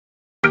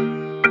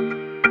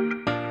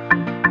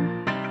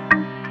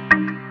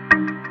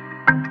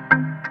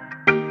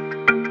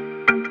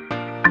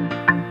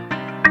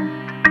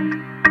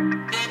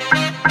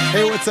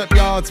What's up,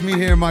 y'all? It's me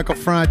here, Michael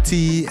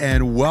Franti,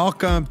 and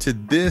welcome to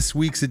this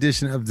week's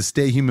edition of the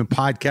Stay Human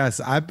podcast.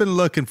 I've been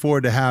looking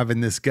forward to having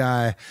this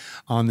guy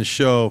on the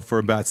show for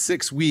about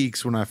 6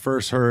 weeks when I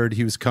first heard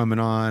he was coming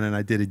on, and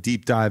I did a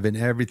deep dive in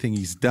everything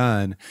he's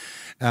done.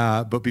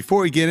 But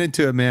before we get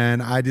into it,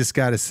 man, I just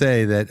got to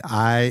say that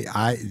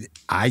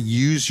I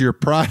use your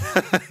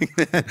product,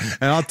 and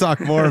I'll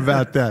talk more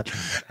about that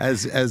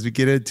as we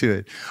get into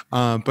it.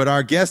 But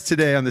our guest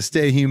today on the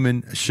Stay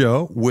Human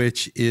show,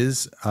 which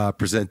is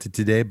presented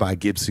today by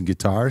Gibson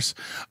Guitars,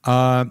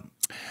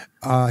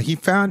 he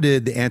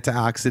founded the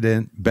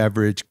antioxidant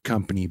beverage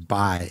company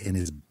Bai in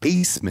his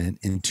basement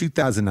in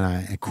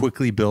 2009 and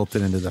quickly built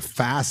it into the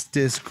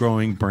fastest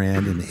growing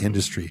brand in the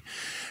industry.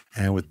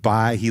 And with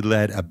Bai, he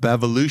led a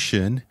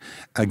bevolution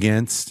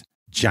against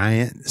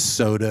giant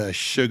soda,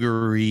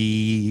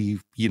 sugary,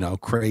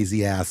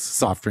 crazy ass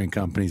soft drink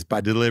companies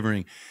by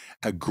delivering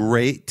a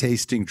great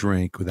tasting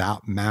drink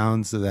without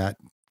mounds of that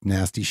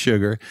nasty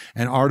sugar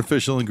and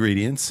artificial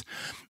ingredients.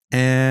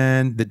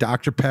 And the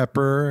Dr.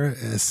 Pepper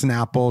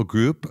Snapple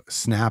Group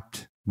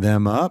snapped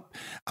them up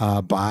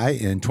by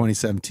in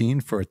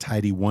 2017 for a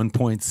tidy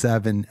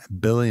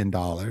 $1.7 billion.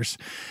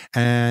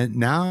 And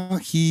now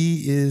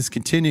he is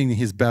continuing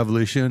his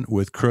bevolution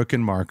with Crook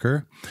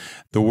Marker,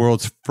 the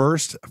world's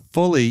first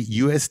fully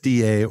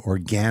USDA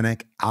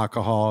organic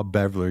alcohol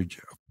beverage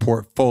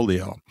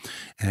portfolio.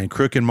 And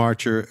Crook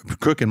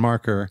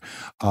Marker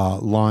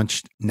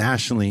launched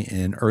nationally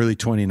in early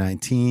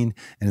 2019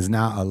 and is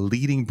now a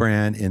leading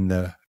brand in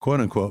the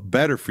quote-unquote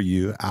better for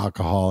you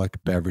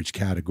alcoholic beverage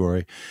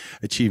category,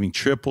 achieving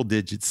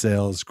triple-digit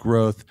sales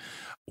growth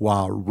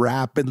while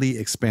rapidly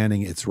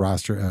expanding its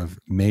roster of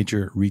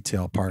major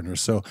retail partners.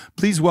 So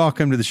please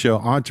welcome to the show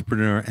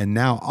entrepreneur and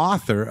now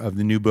author of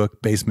the new book,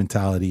 Base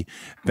Mentality,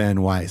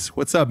 Ben Weiss.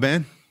 What's up,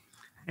 Ben?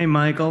 Hey,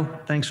 Michael.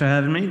 Thanks for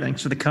having me.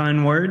 Thanks for the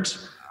kind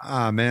words.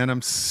 Man,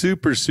 I'm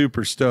super,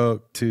 super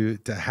stoked to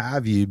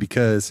have you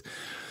because,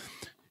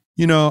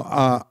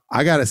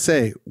 I got to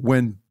say,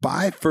 when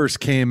Bai first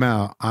came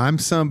out, I'm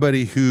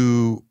somebody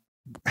who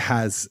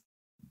has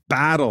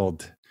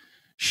battled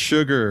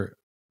sugar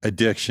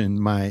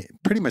addiction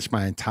pretty much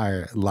my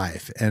entire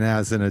life. And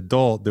as an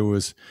adult, there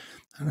was,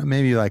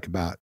 maybe like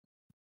about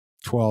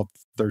 12,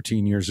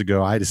 13 years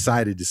ago, I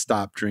decided to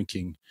stop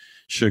drinking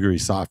sugary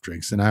soft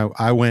drinks. And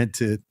I went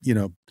to,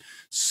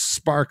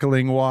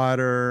 sparkling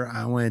water.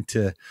 I went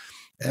to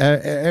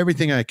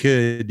everything I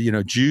could,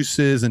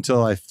 juices,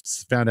 until I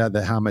found out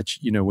that how much,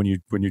 when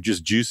you're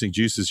just juicing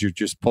juices, you're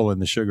just pulling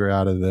the sugar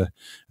out of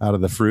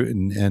the fruit.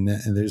 And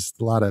there's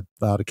a lot of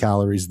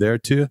calories there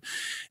too.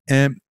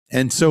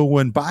 And so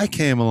when Bai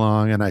came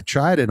along and I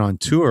tried it on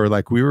tour,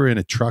 like we were in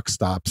a truck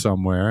stop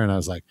somewhere and I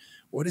was like,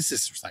 what is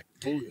this? It was like,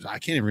 I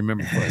can't even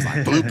remember what it was,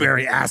 like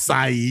blueberry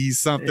acai,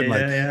 something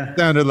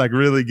sounded like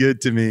really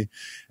good to me.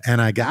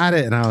 And I got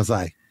it and I was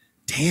like,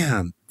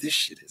 damn, this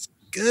shit is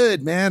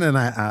good, man. And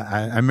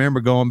I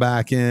remember going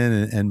back in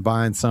and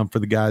buying some for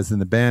the guys in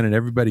the band and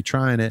everybody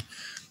trying it.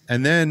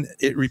 And then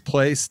it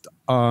replaced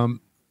all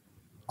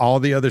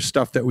the other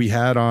stuff that we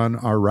had on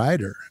our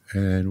rider.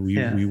 And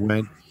we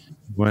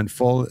went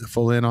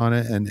full in on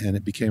it and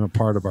it became a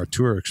part of our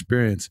tour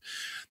experience.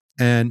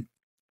 And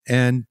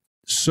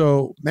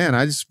so, man,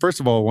 I just first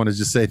of all want to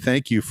just say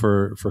thank you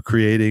for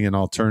creating an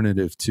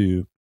alternative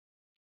to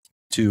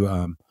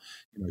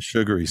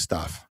sugary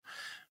stuff.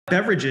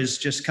 Beverages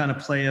just kind of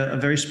play a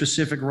very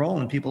specific role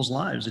in people's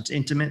lives. It's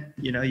intimate.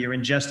 You're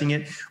ingesting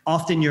it.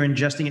 Often you're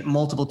ingesting it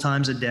multiple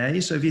times a day.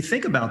 So if you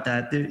think about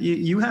that,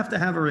 you have to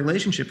have a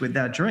relationship with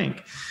that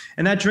drink,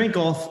 and that drink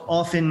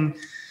often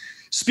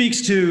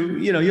speaks to,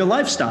 your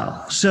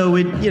lifestyle. So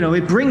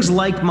it brings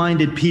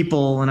like-minded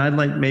people,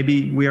 and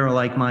maybe we are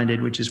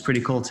like-minded, which is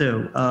pretty cool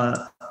too,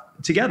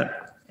 together.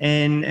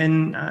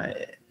 And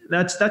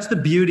that's the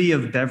beauty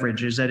of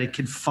beverage, is that it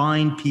can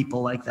find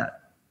people like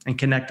that and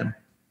connect them.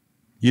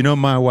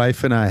 My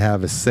wife and I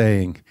have a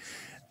saying.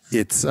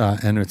 It's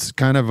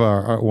kind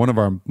of one of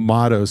our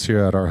mottos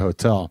here at our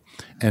hotel,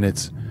 and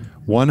it's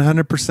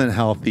 100%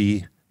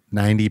 healthy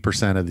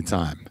 90% of the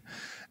time.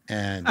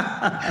 And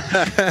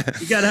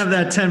you got to have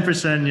that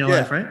 10% in your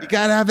life, right? You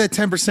got to have that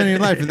 10% in your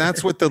life. And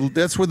that's where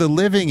the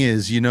living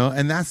is,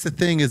 and that's the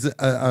thing is,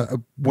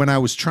 when I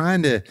was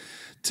trying to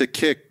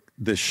kick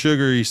the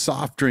sugary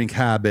soft drink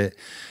habit,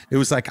 it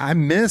was like, I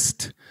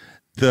missed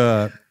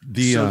the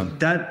flavor.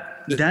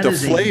 That's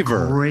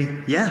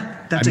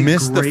a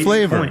great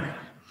flavor point.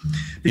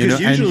 Because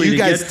usually you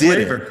guys did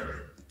flavor, it.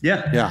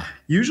 Yeah.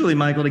 Usually,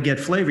 Michael, to get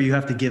flavor, you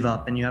have to give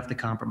up and you have to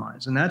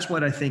compromise. And that's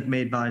what I think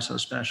made Bai so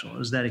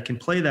special, is that it can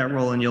play that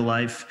role in your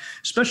life,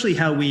 especially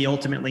how we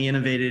ultimately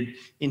innovated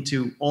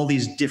into all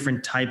these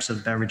different types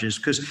of beverages.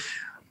 Because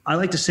I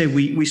like to say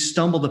we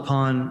stumbled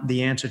upon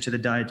the answer to the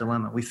diet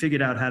dilemma. We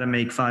figured out how to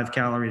make 5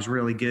 calories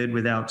really good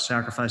without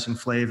sacrificing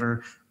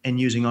flavor and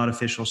using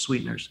artificial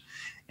sweeteners.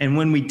 And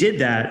when we did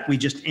that, we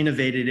just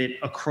innovated it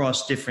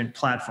across different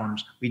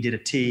platforms. We did a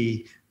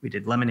tea, we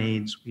did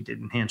lemonades, we did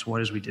enhanced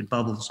waters, we did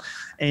bubbles.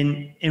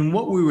 And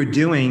what we were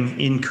doing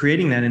in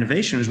creating that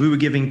innovation is we were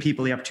giving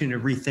people the opportunity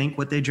to rethink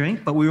what they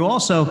drink, but we were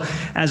also,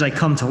 as I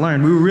come to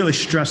learn, we were really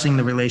stressing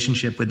the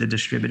relationship with the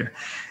distributor.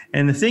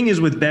 And the thing is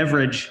with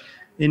beverage,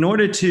 in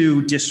order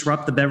to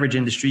disrupt the beverage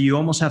industry, you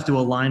almost have to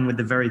align with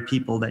the very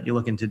people that you're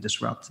looking to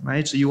disrupt,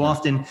 right? So you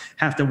often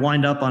have to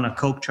wind up on a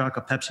Coke truck,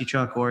 a Pepsi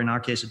truck, or in our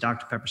case, a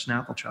Dr. Pepper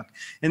Snapple truck.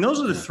 And those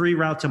are the three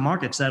route to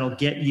markets that'll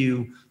get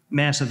you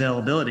mass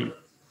availability.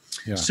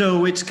 Yeah.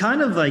 So it's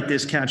kind of like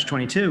this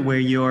catch-22 where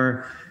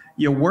you're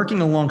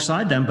working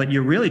alongside them, but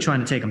you're really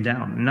trying to take them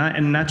down.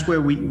 And that's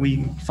where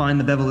we find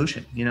the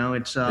bevolution. You know,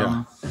 it's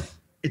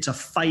a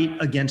fight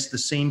against the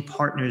same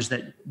partners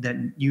that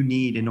you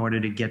need in order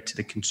to get to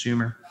the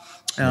consumer.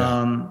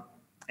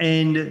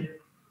 And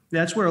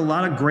that's where a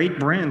lot of great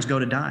brands go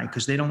to die,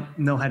 because they don't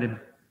know how to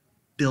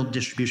build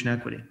distribution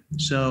equity.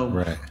 So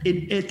at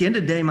the end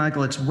of the day,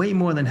 Michael, it's way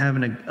more than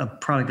having a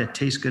product that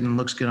tastes good and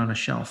looks good on a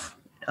shelf,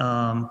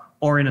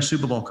 or in a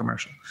Super Bowl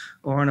commercial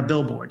or on a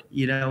billboard.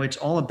 You know, it's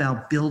all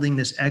about building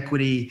this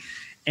equity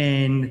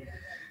and,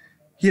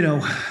 you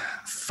know,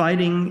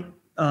 fighting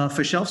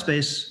for shelf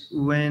space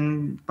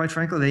when, quite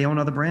frankly, they own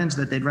other brands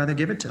that they'd rather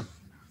give it to.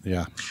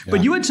 Yeah.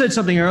 But you had said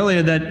something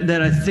earlier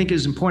that I think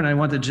is important. I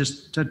want to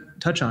just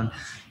touch on.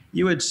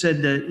 You had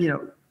said that, you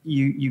know,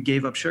 you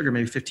gave up sugar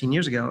maybe 15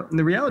 years ago. And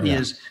the reality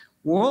is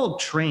we're all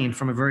trained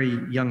from a very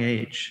young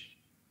age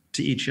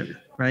to eat sugar,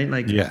 right?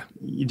 Like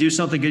you do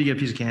something good, you get a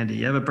piece of candy.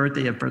 You have a birthday,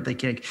 you have birthday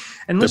cake.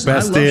 And listen, the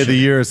best day of the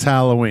year is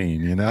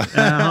Halloween, you know?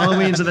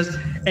 Halloween's the best.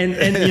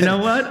 And you know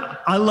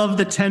what? I love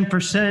the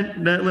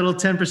 10%, that little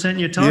 10%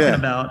 you're talking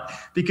about,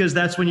 because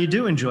that's when you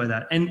do enjoy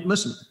that. And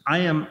listen,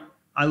 I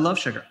love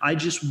sugar. I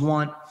just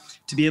want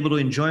to be able to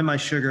enjoy my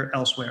sugar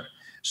elsewhere.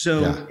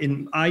 So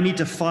I need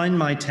to find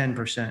my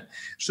 10%.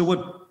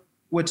 So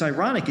what's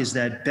ironic is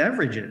that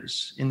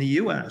beverages in the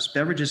US,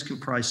 beverages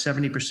comprise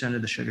 70%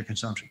 of the sugar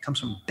consumption. It comes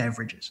from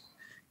beverages.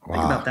 Wow.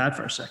 Think about that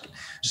for a second.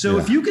 So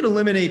if you could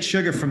eliminate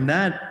sugar from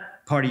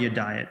that part of your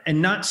diet and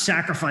not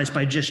sacrifice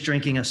by just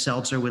drinking a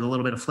seltzer with a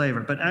little bit of flavor,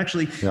 but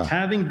actually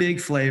having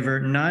big flavor,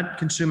 not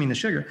consuming the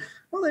sugar,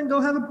 well, then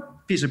go have a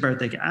piece of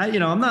birthday cake.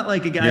 I'm not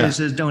like a guy who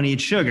says don't eat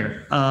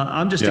sugar.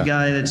 I'm just a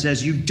guy that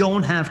says you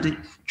don't have to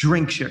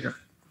drink sugar.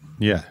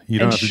 Yeah. You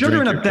don't have to sugar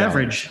drink in a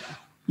beverage. Calories.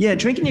 Yeah,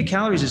 drinking your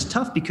calories is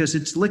tough because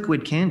it's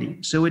liquid candy.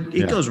 So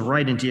it goes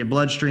right into your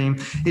bloodstream.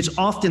 It's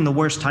often the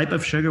worst type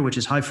of sugar, which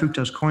is high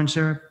fructose corn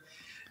syrup.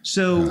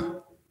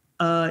 So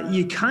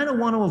you kind of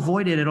want to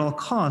avoid it at all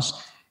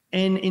costs.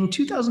 And in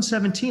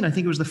 2017, I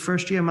think it was the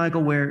first year,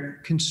 Michael, where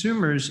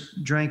consumers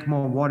drank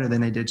more water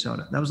than they did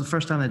soda. That was the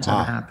first time that's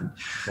ever happened.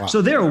 Wow.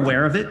 So they're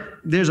aware of it.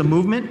 There's a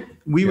movement.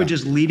 We were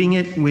just leading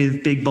it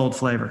with big, bold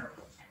flavor.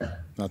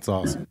 That's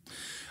awesome.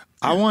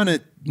 I want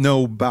to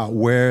know about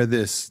where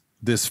this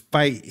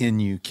fight in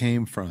you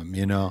came from,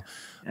 you know?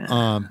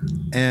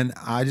 And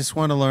I just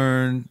want to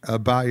learn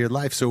about your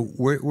life. So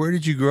where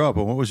did you grow up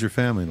and what was your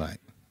family like?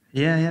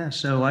 Yeah.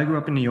 So I grew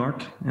up in New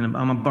York, and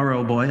I'm a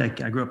borough boy. I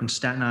grew up in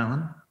Staten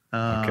Island.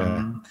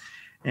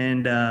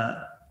 And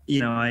I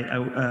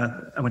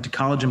went to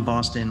college in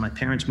Boston. My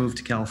parents moved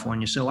to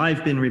California. So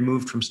I've been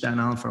removed from Staten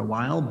Island for a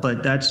while,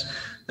 but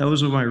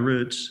those were my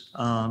roots.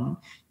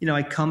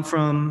 I come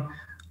from,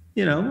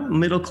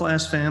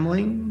 middle-class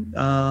family,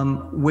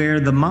 where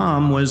the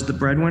mom was the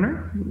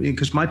breadwinner,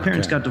 because my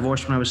parents got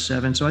divorced when I was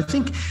 7. So I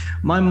think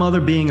my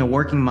mother being a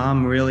working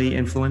mom really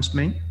influenced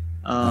me.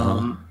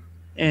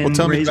 And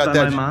tell me raised about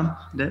by that. my mom.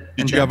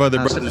 Did you have other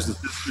brothers and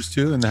sisters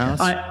too in the house?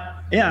 I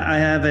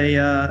have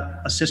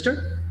a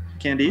sister,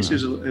 Candice,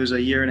 who's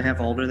a year and a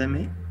half older than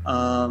me.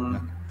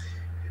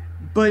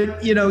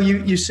 But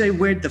you say,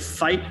 where'd the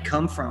fight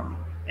come from?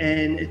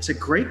 And it's a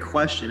great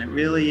question. It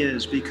really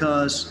is,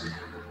 because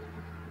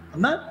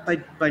I'm not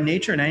by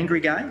nature an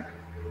angry guy,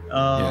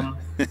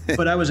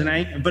 but I'm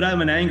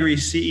an angry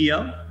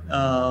CEO,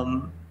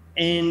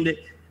 and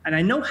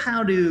I know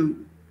how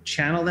to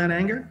channel that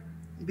anger,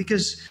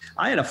 because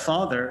I had a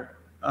father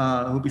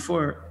who,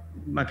 before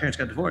my parents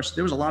got divorced,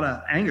 there was a lot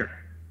of anger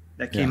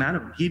that came out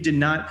of him. He did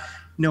not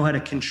know how to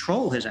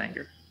control his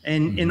anger,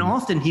 and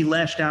often he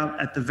lashed out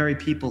at the very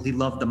people he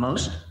loved the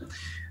most.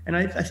 And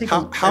I think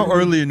how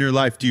early in your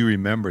life do you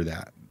remember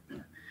that?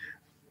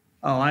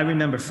 Oh, I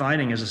remember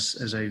fighting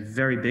as a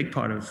very big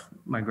part of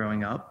my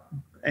growing up.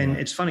 And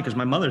it's funny because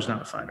my mother's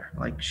not a fighter.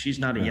 Like, she's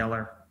not a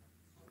yeller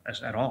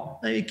at all.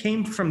 It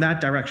came from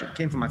that direction. It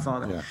came from my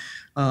father.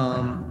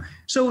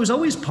 So it was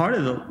always part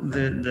of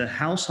the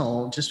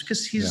household, just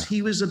because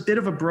he was a bit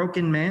of a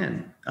broken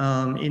man.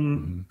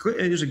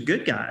 He was a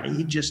good guy.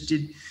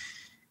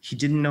 He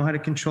didn't know how to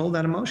control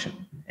that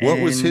emotion. What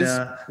was his?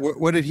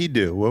 What did he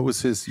do? What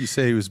was his? You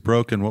say he was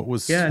broken. What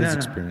was his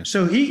experience?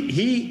 So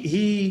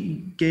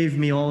he gave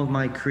me all of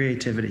my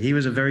creativity. He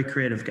was a very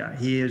creative guy.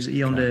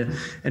 He owned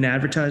an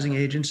advertising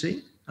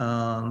agency.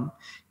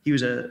 He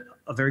was a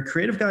very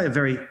creative guy, a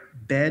very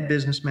bad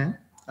businessman,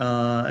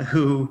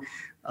 who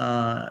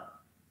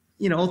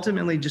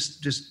ultimately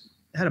just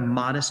had a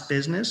modest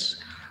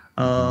business.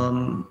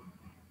 And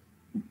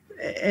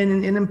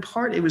in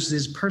part, it was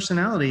his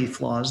personality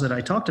flaws that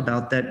I talked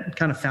about that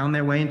kind of found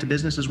their way into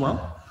business as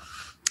well.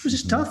 It was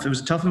just tough. It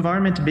was a tough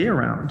environment to be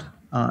around.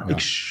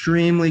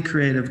 Extremely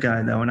creative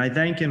guy, though, and I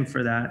thank him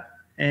for that.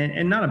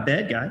 And not a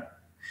bad guy.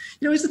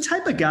 You know, he's the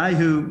type of guy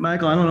who,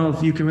 Michael, I don't know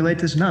if you can relate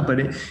to this or not, but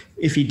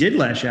if he did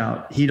lash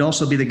out, he'd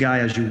also be the guy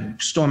as you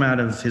storm out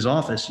of his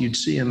office, you'd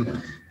see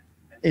him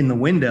in the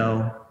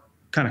window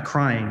kind of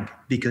crying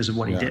because of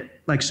what he did.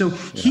 Like, so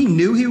he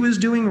knew he was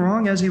doing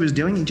wrong as he was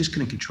doing, he just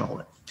couldn't control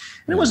it.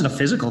 And it wasn't a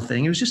physical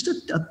thing. It was just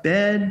a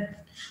bad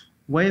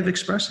way of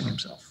expressing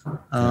himself.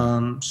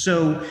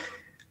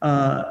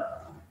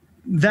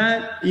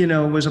 That, you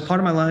know, was a part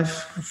of my life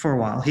for a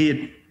while. He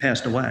had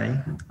passed away.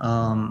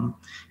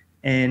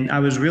 And I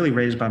was really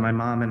raised by my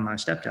mom and my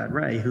stepdad,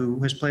 Ray, who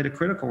has played a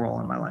critical role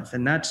in my life.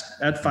 And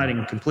that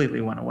fighting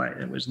completely went away.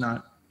 It was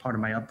not part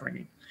of my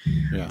upbringing.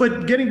 Yeah.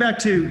 But getting back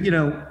to, you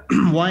know,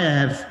 why I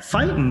have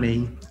fight in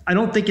me, I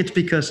don't think it's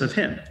because of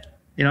him.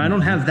 You know, I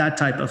don't have that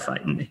type of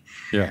fight in me.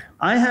 Yeah.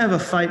 I have a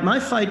fight. My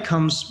fight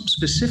comes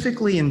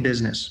specifically in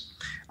business.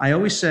 I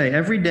always say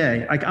every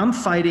day, like, I'm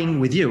fighting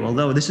with you,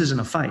 although this isn't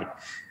a fight.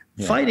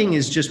 Yeah. Fighting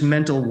is just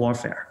mental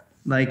warfare.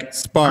 Like,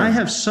 sparring.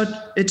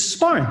 It's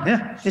sparring.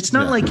 Yeah. It's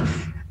not like,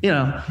 you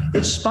know,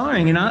 it's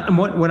sparring. And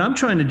what I'm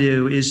trying to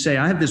do is say,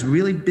 I have this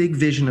really big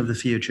vision of the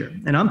future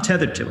and I'm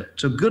tethered to it.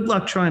 So good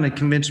luck trying to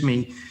convince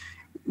me.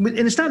 And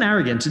it's not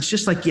arrogance. It's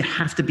just like, you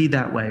have to be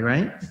that way,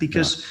 right?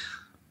 Because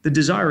the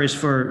desire is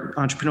for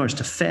entrepreneurs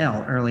to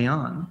fail early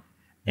on.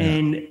 Yeah.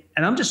 And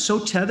I'm just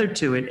so tethered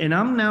to it. And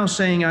I'm now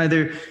saying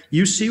either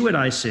you see what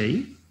I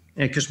see,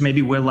 because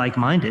maybe we're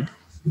like-minded.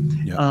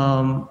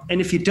 Yeah. And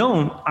if you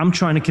don't, I'm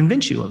trying to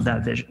convince you of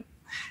that vision.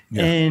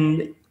 Yeah.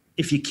 And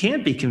if you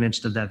can't be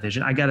convinced of that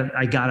vision, I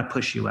gotta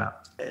push you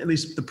out. At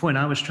least the point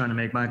I was trying to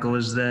make, Michael,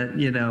 is that,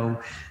 you know,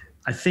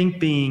 I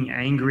think being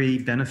angry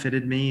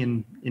benefited me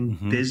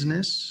in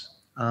business.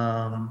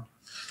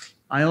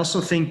 I also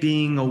think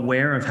being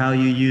aware of how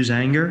you use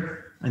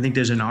anger. I think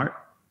there's an art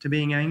to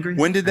being angry.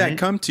 When did that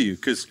come to you?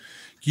 Because,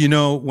 you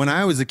know, when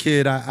I was a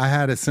kid, I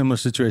had a similar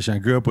situation. I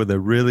grew up with a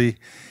really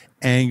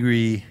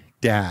angry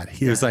dad.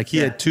 He was like, he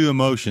had two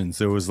emotions.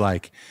 There was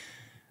like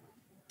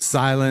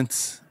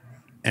silence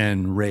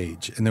and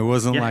rage. And there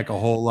wasn't like a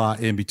whole lot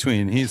in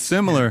between. He's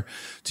similar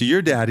to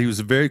your dad. He was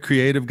a very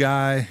creative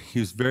guy. He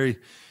was very,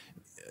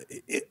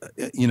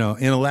 you know,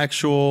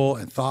 intellectual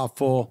and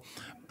thoughtful,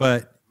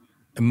 but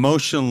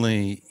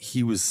emotionally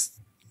he was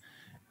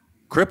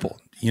crippled.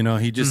 You know,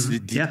 he just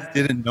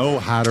didn't know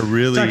how to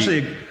really.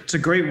 It's a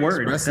great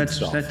word.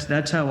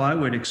 That's how I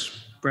would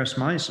express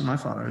my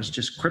father, is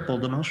just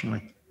crippled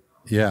emotionally.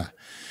 Yeah.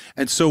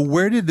 And so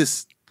where did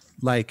this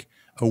like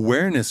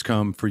awareness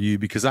come for you?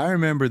 Because I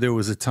remember there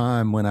was a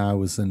time when I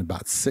was in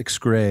about 6th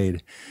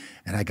grade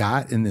and I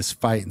got in this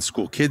fight in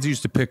school. Kids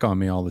used to pick on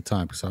me all the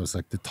time because I was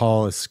like the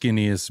tallest,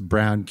 skinniest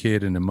brown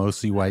kid in a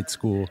mostly white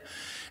school.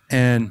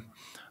 And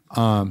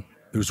there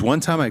was one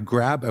time I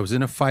was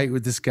in a fight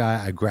with this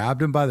guy. I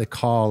grabbed him by the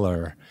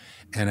collar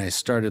and I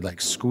started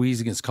like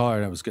squeezing his collar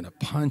and I was going to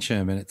punch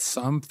him. And it's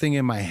something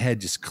in my head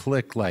just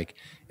clicked. Like,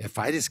 if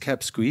I just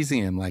kept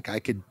squeezing him,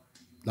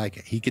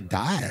 he could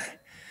die.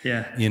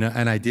 Yeah. You know,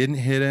 and I didn't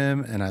hit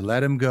him and I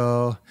let him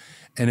go.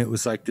 And it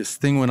was like this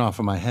thing went off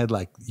in my head,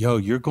 like, yo,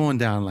 you're going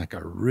down like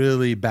a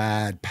really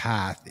bad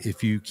path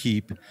if you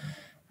keep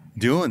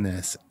doing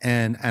this.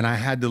 And I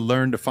had to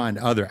learn to find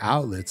other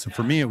outlets. And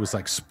for me, it was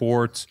like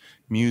sports,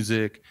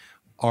 music,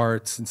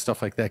 arts and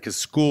stuff like that. Cause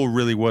school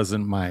really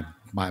wasn't my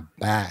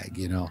bag,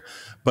 you know.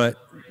 But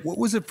what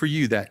was it for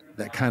you that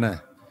kind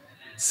of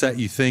set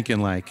you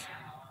thinking like,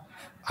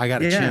 I got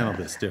to channel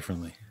this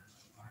differently?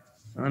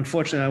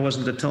 Unfortunately, I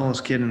wasn't the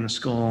tallest kid in the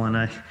school,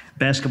 and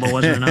basketball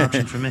wasn't an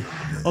option for me.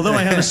 Although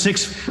I have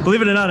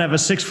believe it or not, I have a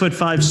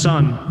 6'5"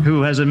 son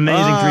who has an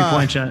amazing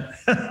 3-point shot.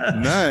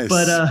 Nice.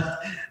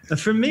 But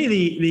for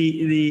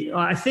me,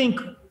 I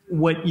think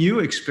what you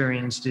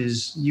experienced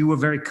is you were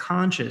very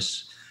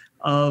conscious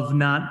of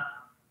not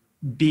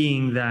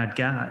being that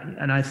guy.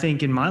 And I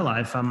think in my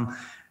life,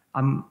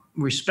 I'm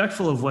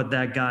respectful of what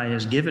that guy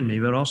has given me,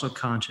 but also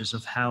conscious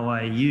of how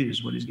I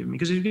use what he's given me,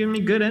 because he's given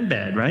me good and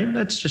bad, right?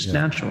 That's just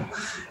natural.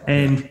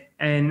 And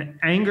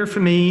anger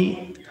for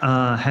me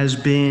has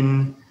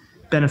been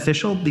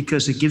beneficial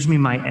because it gives me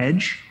my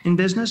edge in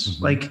business.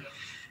 Like,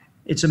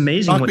 it's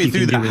amazing what you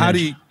can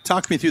do.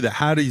 Talk me through that.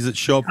 How does it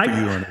show up for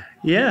you?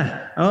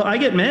 I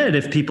get mad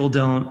if people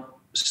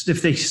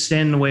if they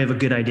stand in the way of a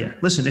good idea.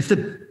 Listen, if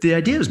the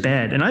idea is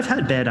bad, and I've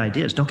had bad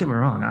ideas, don't get me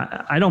wrong.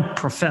 I don't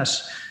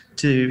profess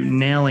to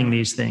nailing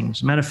these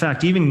things. Matter of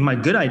fact, even my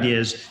good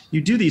ideas,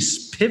 you do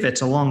these pivots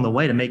along the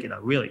way to make it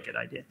a really good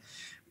idea.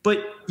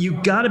 But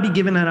you got to be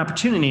given that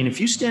opportunity. And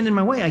if you stand in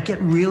my way, I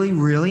get really,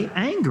 really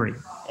angry.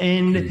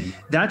 And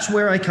that's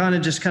where I kind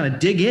of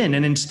dig in.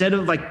 And instead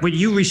of like, when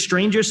you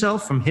restrained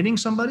yourself from hitting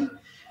somebody,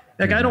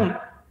 like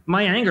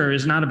my anger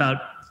is not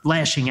about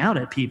lashing out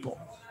at people.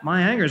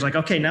 My anger is like,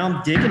 okay, now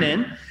I'm digging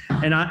in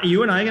and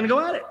you and I are going to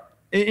go at it.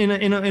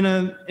 in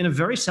a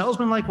very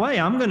salesman-like way.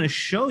 I'm going to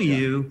show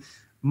you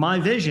my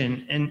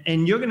vision,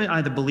 and you're going to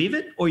either believe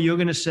it or you're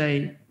going to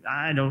say,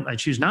 I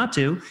choose not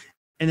to.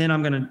 And then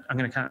I'm going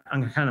to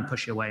kind of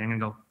push you away. I'm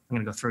going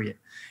to go through you.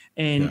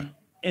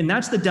 And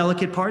that's the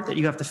delicate part that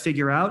you have to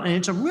figure out. And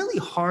it's a really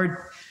hard,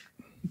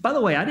 by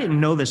the way, I didn't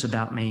know this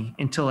about me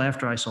until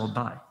after I sold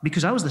Buy,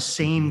 because I was the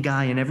same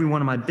guy in every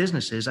one of my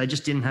businesses. I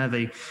just didn't have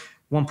a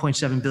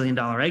 $1.7 billion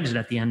exit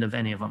at the end of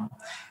any of them.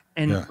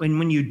 And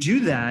when you do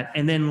that,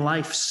 and then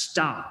life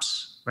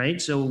stops,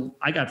 right? So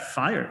I got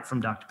fired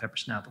from Dr. Pepper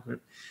Snapple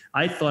Group.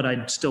 I thought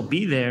I'd still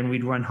be there and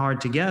we'd run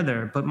hard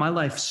together, but my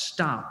life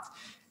stopped.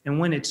 And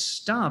when it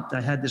stopped,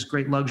 I had this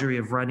great luxury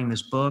of writing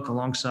this book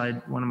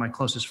alongside one of my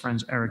closest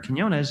friends, Eric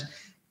Quinones.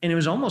 And it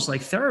was almost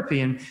like therapy.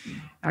 And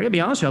I gotta be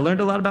honest with you, I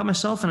learned a lot about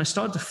myself, and I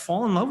started to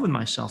fall in love with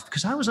myself,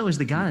 because I was always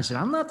the guy that said,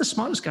 I'm not the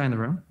smartest guy in the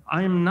room.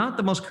 I am not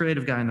the most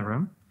creative guy in the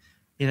room.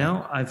 You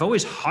know, I've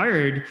always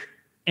hired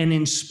and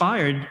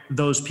inspired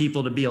those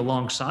people to be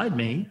alongside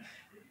me,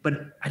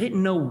 but I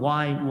didn't know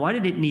why. Why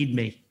did it need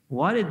me?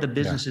 Why did the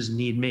businesses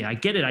need me? I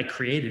get it, I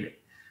created it.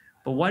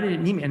 But why did it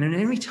need me? And then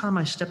every time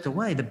I stepped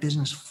away, the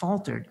business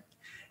faltered.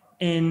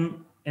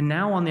 And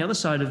now on the other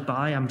side of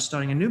Buy, I'm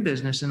starting a new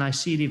business, and I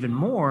see it even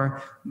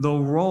more, the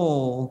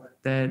role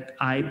that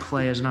I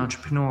play as an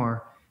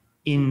entrepreneur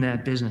in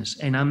that business.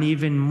 And I'm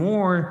even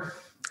more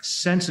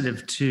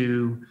sensitive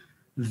to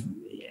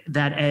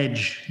that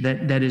edge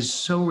that is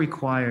so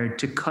required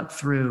to cut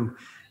through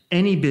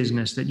any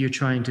business that you're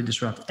trying to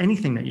disrupt,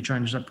 anything that you're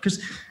trying to disrupt. Because,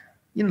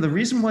 you know, the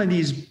reason why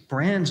these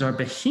brands are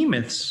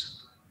behemoths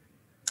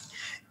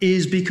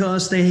is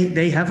because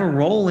they have a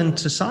role in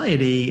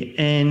society,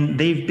 and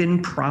they've been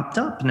propped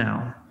up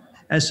now.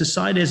 As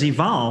society has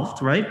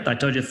evolved, right? I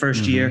told you the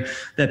first year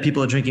that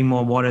people are drinking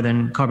more water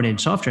than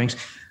carbonated soft drinks.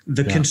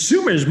 The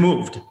consumers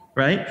moved,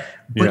 right?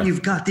 But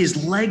you've got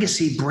these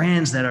legacy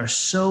brands that are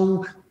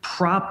so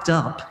propped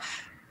up,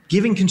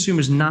 giving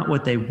consumers not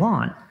what they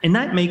want. And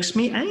that makes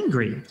me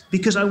angry,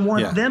 because I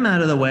want them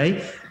out of the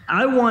way.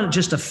 I want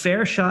just a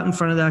fair shot in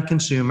front of that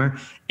consumer.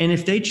 And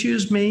if they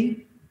choose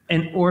me,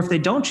 or if they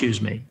don't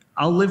choose me,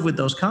 I'll live with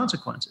those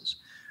consequences.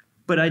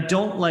 But I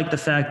don't like the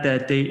fact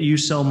that you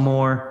sell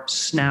more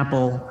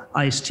Snapple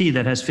iced tea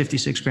that has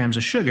 56 grams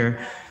of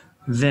sugar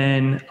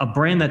than a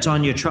brand that's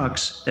on your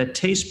trucks that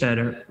tastes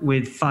better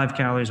with 5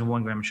 calories and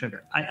 1 gram of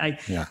sugar. I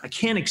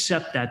can't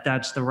accept that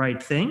that's the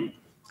right thing.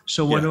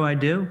 So what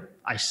do?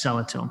 I sell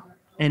it to them.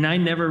 And I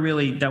never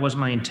really, that was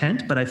my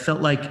intent, but I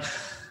felt like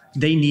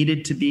they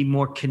needed to be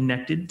more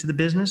connected to the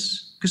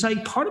business. Because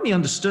part of me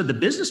understood, the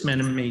businessman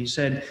in me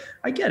said,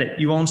 I get it.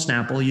 You own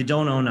Snapple. You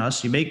don't own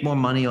us. You make more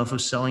money off of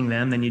selling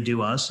them than you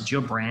do us. It's your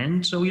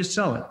brand, so you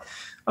sell it.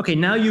 Okay,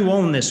 now you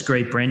own this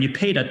great brand. You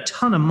paid a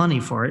ton of money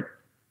for it.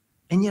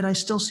 And yet I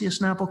still see a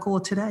Snapple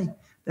cooler today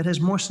that has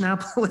more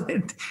Snapple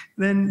in it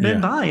than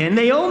Buy. And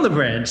they own the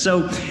brand.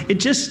 So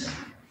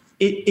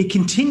it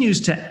continues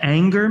to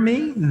anger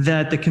me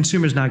that the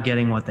consumer's not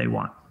getting what they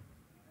want.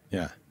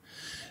 Yeah.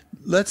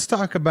 Let's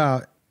talk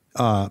about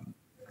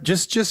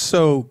just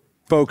so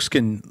folks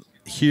can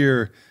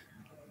hear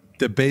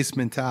the base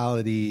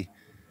mentality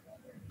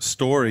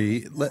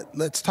story.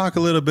 Let's talk a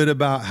little bit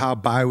about how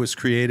Buy was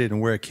created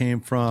and where it came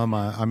from.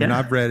 I mean,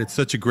 I've read it's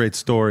such a great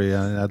story,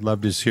 and I'd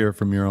love to just hear it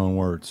from your own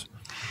words.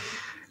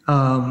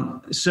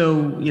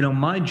 So, you know,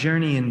 my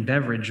journey in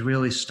beverage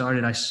really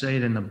started, I say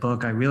it in the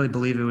book, I really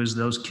believe it was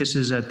those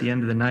kisses at the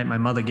end of the night my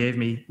mother gave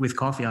me with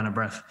coffee on her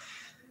breath.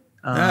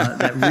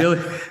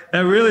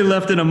 That really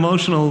left an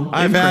emotional imprint.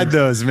 I've had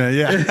those, man.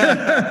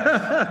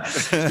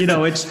 Yeah. You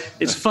know,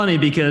 it's funny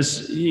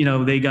because, you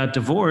know, they got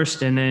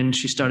divorced and then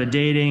she started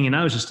dating, and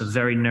I was just a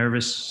very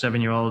nervous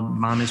 7-year-old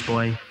mama's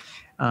boy.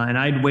 And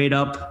I'd wait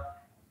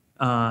up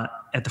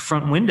at the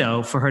front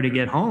window for her to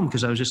get home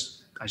because I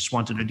just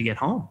wanted her to get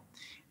home.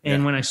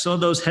 And when I saw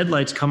those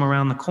headlights come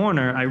around the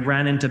corner, I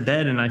ran into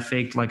bed and I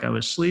faked like I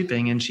was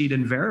sleeping, and she'd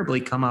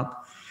invariably come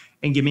up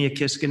and give me a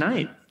kiss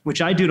goodnight,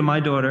 which I do to my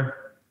daughter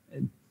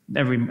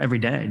every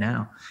day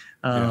now.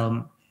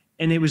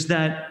 And it was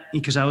that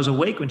because I was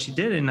awake when she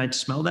did it, and I'd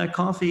smell that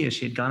coffee as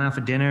she had gone out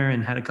for dinner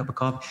and had a cup of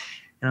coffee.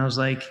 And I was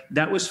like,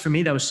 that was, for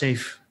me, that was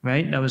safe,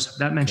 right?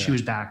 That meant she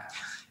was back.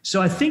 So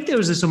I think there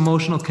was this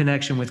emotional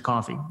connection with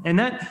coffee, and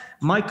that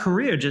my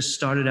career just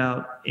started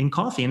out in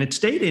coffee, and it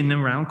stayed in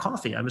and around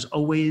coffee. I was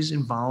always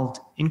involved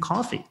in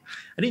coffee.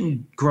 I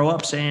didn't grow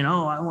up saying,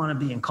 oh, I want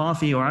to be in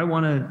coffee, or I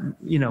want to,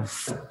 you know,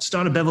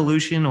 start a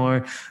bevolution,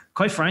 or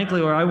quite frankly,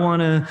 or I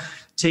want to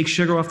take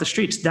sugar off the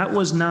streets. That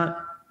was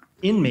not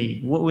in me.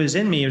 What was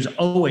in me was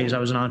always, I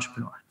was an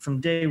entrepreneur. From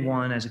day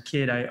one as a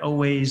kid, I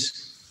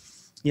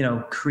always, you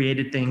know,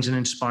 created things and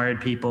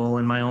inspired people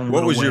in my own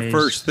little ways. What was your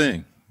first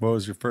thing? What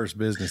was your first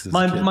business as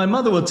a kid? My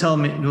mother will tell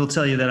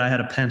you that I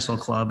had a pencil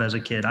club as a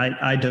kid.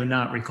 I do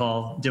not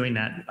recall doing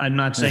that. I'm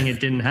not saying it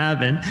didn't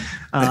happen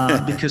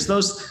because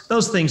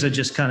those things are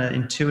just kind of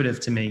intuitive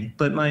to me.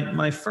 But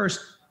my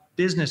first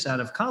business out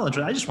of college,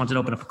 I just wanted to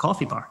open up a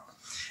coffee bar.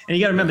 And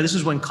you got to remember, this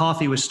is when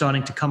coffee was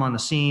starting to come on the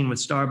scene with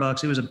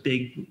Starbucks. It was a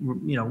big,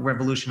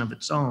 revolution of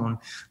its own,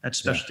 that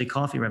specialty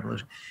coffee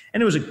revolution.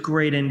 And it was a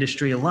great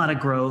industry, a lot of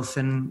growth.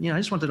 And, I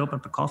just wanted to open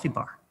up a coffee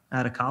bar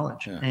out of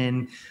college. Yeah.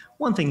 And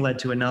one thing led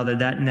to another.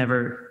 That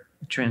never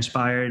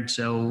transpired.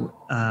 So,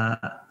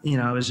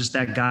 I was just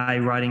that guy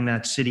riding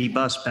that city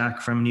bus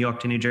back from New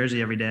York to New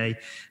Jersey every day.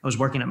 I was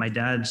working at my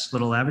dad's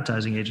little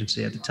advertising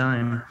agency at the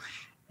time.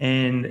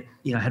 And,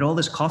 I had all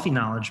this coffee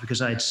knowledge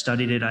because I had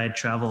studied it. I had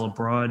traveled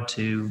abroad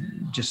to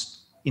just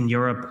in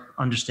Europe,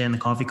 understand the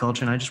coffee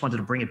culture. And I just wanted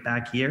to bring it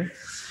back here,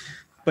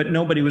 but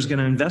nobody was going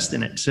to invest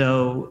in it.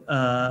 So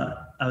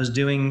I was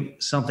doing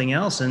something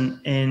else.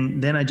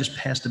 And then I just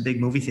passed a big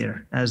movie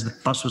theater as the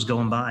bus was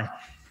going by.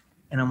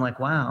 And I'm like,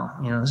 wow,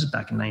 this is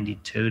back in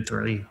 92,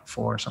 3,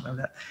 4, something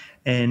like that.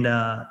 And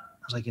I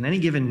was like, in any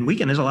given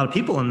weekend, there's a lot of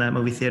people in that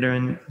movie theater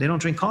and they don't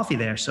drink coffee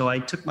there. So I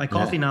took my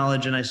coffee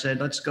knowledge and I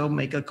said, let's go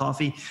make a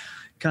coffee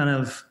kind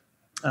of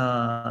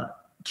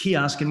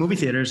kiosk in movie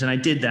theaters. And I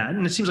did that.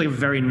 And it seems like a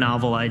very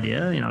novel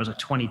idea. I was a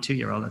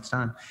 22-year-old at the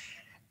time.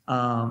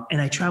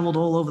 And I traveled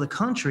all over the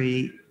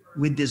country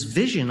with this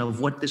vision of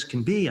what this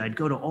can be. I'd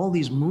go to all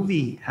these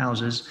movie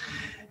houses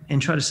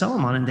and try to sell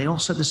them on it. And they all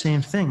said the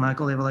same thing,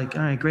 Michael. They were like,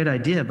 all right, great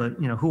idea, but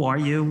who are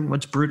you?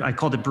 What's Brewed? I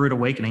called it Brewed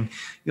Awakening.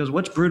 He goes,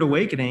 what's Brewed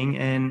Awakening?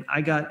 And I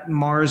got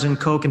Mars and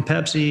Coke and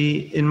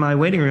Pepsi in my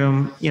waiting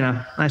room,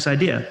 nice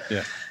idea.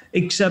 Yeah.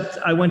 Except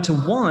I went to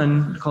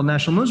one called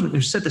National Movement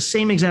who said the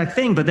same exact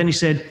thing, but then he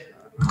said,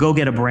 go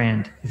get a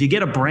brand. If you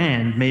get a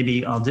brand,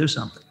 maybe I'll do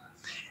something.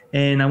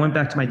 And I went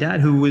back to my dad,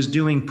 who was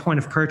doing point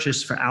of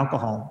purchase for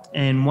alcohol.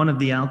 And one of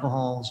the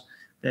alcohols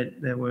that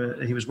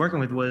he was working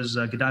with was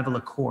Godiva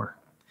liqueur.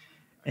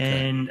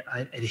 And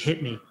it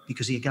hit me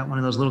because he had got one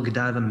of those little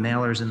Godiva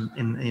mailers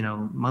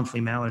in monthly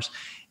mailers.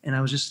 And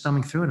I was just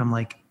thumbing through it. I'm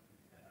like,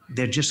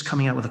 they're just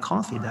coming out with a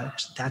coffee.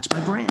 That's my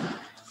brand.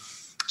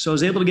 So I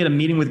was able to get a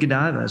meeting with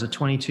Godiva as a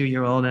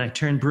 22-year-old. And I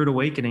turned Brewed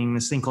Awakening,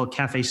 this thing called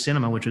Cafe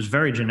Cinema, which was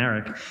very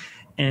generic,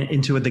 and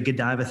into the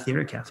Godiva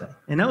Theater Cafe.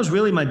 And that was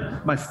really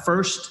my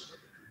first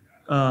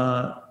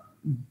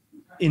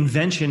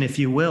invention, if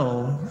you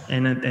will,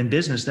 and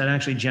business that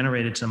actually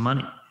generated some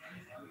money.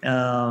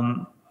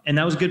 And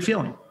that was a good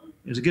feeling.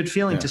 It was a good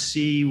feeling to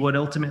see what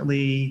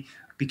ultimately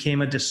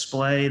became a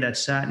display that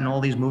sat in all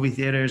these movie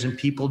theaters and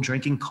people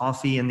drinking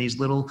coffee and these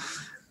little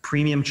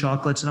premium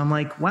chocolates. And I'm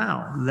like,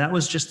 wow, it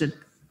was just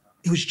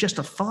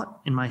a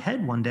thought in my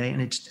head one day,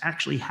 and it's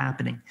actually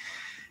happening.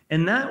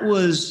 And that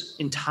was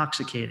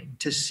intoxicating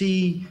to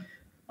see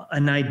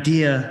an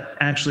idea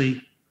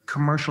actually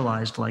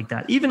commercialized like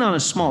that, even on a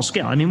small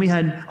scale. I mean, we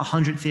had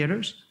 100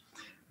 theaters,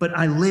 but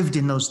I lived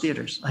in those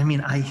theaters. I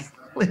mean, I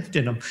lived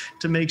in them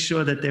to make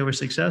sure that they were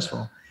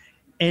successful.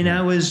 And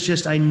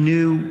I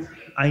knew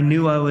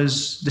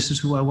this is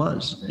who I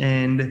was.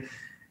 And,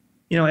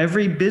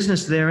 every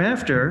business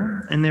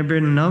thereafter, and there've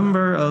been a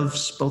number of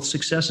both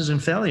successes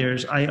and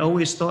failures, I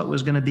always thought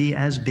was going to be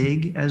as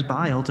big as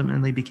Buy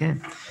ultimately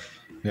became.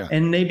 Yeah.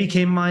 And they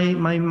became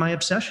my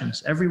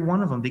obsessions. Every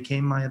one of them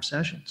became my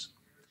obsessions.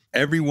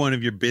 Every one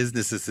of your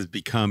businesses has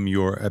become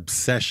your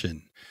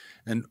obsession.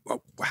 And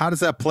how does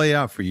that play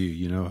out for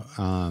you?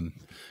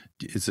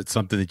 Is it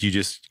something that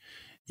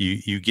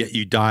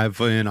you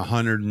dive in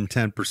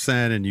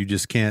 110% and you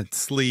just can't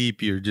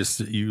sleep? You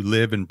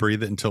live and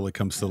breathe it until it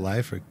comes to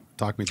life? Or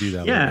talk me through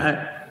that.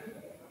 Yeah,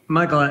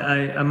 Michael,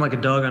 I'm like a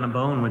dog on a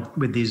bone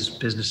with these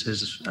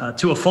businesses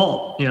to a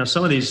fault.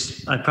 Some of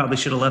these I probably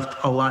should have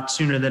left a lot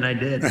sooner than I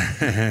did.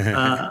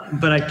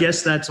 But I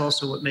guess that's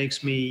also what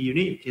makes me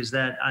unique, is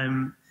that I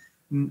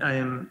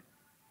am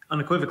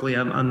unequivocally,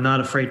 I'm not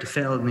afraid to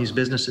fail in these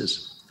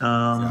businesses.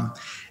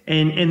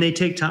 And they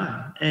take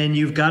time, and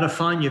you've got to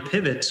find your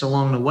pivots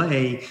along the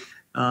way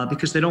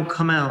because they don't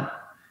come out,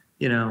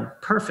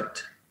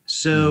 perfect.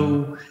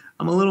 So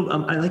I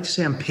like to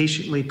say I'm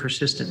patiently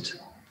persistent.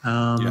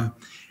 And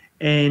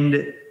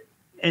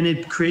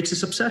it creates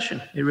this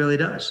obsession. It really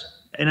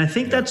does. And I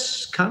think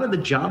that's kind of the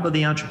job of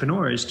the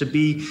entrepreneur, is to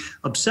be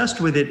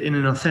obsessed with it in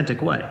an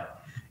authentic way,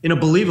 in a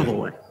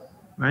believable way,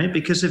 right?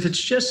 Because if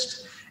it's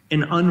just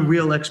an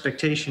unreal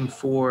expectation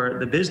for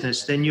the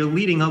business, then you're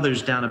leading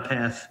others down a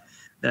path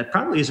that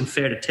probably isn't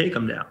fair to take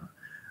them down.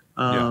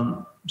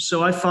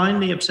 So I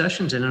find the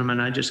obsessions in them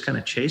and I just kind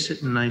of chase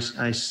it, and I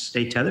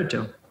stay tethered to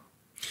them.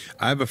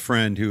 I have a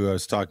friend who I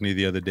was talking to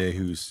the other day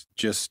who's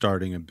just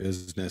starting a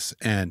business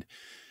and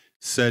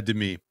said to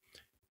me,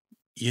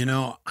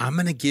 I'm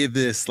going to give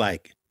this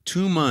like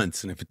 2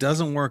 months. And if it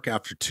doesn't work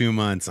after 2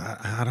 months,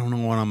 I don't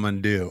know what I'm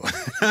going to do.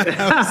 I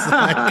was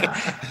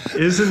like,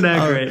 isn't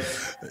that great?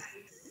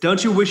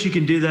 Don't you wish you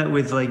could do that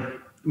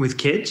with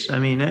kids? I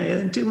mean,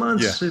 in 2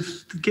 months,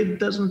 if the kid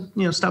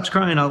doesn't, stops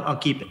crying, I'll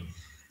keep it.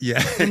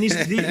 Yeah. And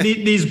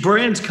these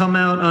brands come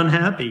out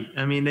unhappy.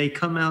 I mean, they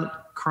come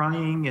out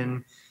crying,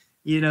 and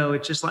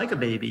it's just like a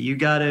baby. You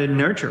got to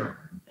nurture them.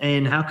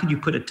 And how could you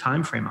put a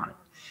time frame on it?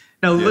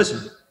 Now,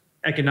 listen,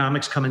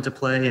 economics come into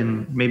play,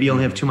 and maybe you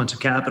only have 2 months of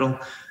capital.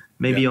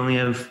 Maybe you only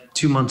have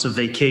 2 months of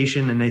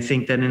vacation, and they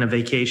think that in a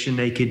vacation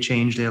they could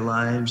change their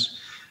lives.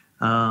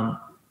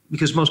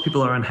 because most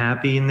people are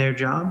unhappy in their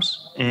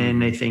jobs,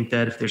 and they think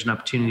that if there's an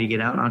opportunity to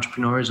get out,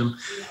 entrepreneurism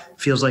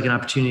feels like an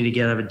opportunity to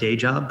get out of a day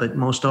job, but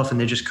most often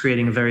they're just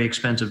creating a very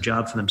expensive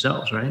job for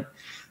themselves, right?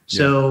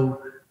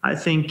 So I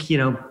think,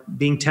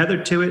 being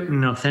tethered to it in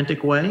an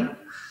authentic way,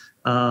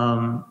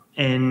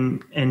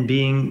 and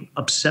being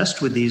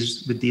obsessed with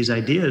these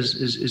ideas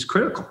is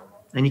critical,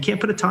 and you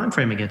can't put a time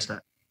frame against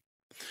that.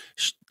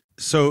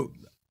 So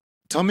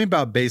tell me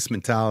about base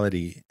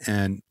mentality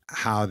and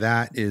how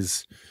that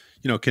is,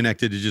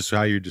 connected to just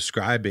how you're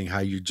describing, how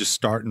you're just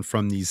starting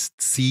from these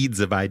seeds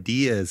of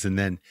ideas and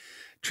then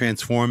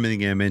transforming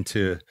them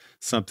into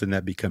something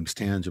that becomes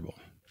tangible.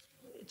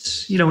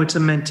 It's a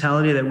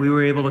mentality that we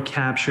were able to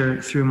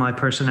capture through my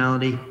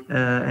personality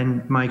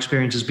and my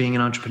experience as being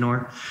an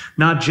entrepreneur,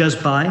 not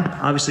just by,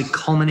 obviously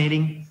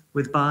culminating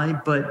with by,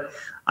 but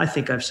I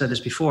think I've said this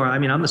before. I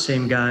mean, I'm the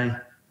same guy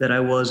that I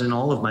was in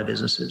all of my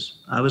businesses.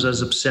 I was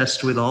as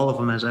obsessed with all of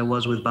them as I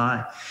was with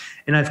buy.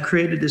 And I've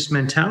created this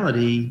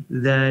mentality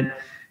that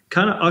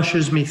kind of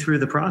ushers me through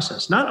the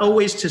process, not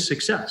always to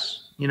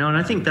success, and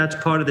I think that's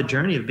part of the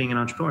journey of being an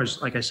entrepreneur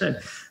is, like I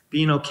said,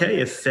 being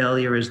okay if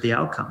failure is the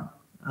outcome.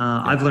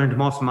 I've learned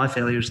more from my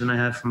failures than I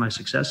have from my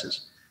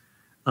successes.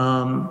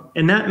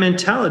 And that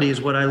mentality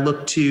is what I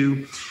look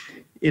to,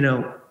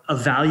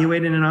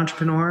 evaluate in an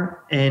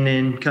entrepreneur and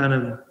then kind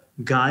of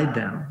guide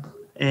them.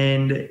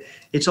 And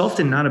it's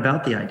often not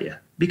about the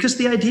idea, because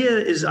the idea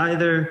is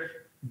either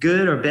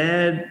good or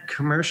bad,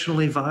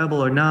 commercially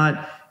viable or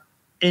not.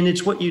 And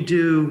it's what you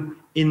do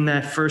in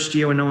that first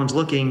year when no one's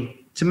looking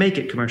to make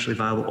it commercially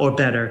viable or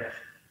better.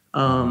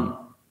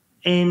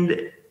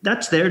 And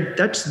that's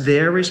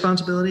their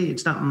responsibility.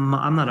 It's not,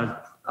 I'm not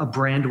a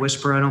brand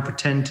whisperer. I don't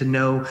pretend to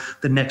know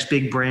the next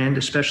big brand,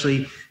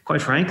 especially,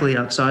 quite frankly,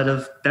 outside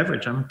of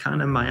beverage. I'm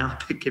kind of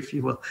myopic, if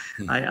you will.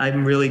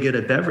 I'm really good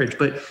at beverage,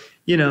 but,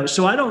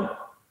 so I don't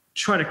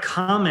try to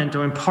comment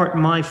or impart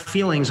my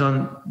feelings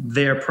on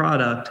their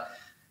product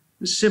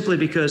simply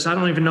because I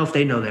don't even know if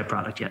they know their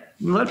product yet.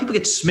 A lot of people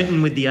get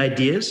smitten with the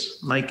ideas,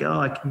 like, oh,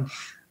 I can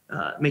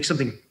make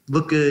something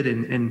look good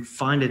and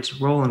find its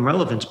role and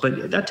relevance,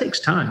 but that takes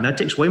time. That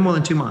takes way more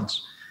than 2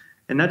 months,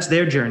 and that's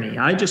their journey.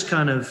 I just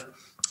kind of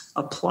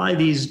apply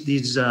these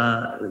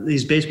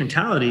base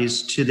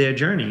mentalities to their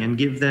journey and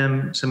give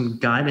them some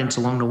guidance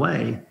along the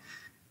way,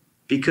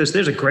 because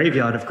there's a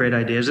graveyard of great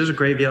ideas. There's a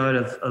graveyard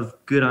of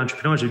good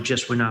entrepreneurs who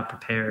just were not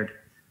prepared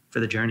for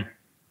the journey.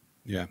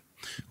 Yeah.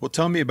 Well,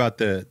 tell me about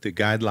the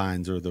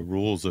guidelines or the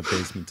rules of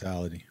base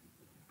mentality.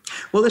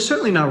 Well, they're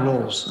certainly not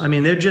rules. I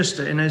mean, they're just,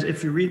 and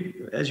as you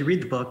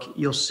read the book,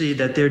 you'll see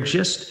that they're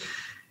just,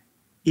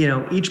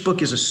 each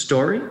book is a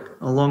story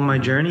along my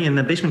journey, and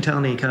the base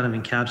mentality kind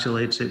of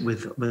encapsulates it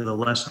with a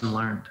lesson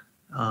learned.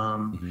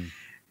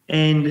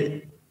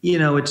 And,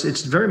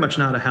 it's very much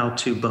not a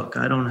how-to book.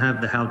 I don't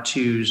have the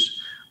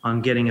how-tos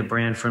on getting a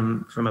brand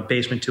from a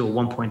basement to a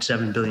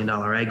 $1.7 billion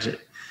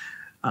exit.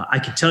 I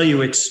can tell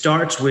you it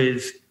starts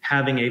with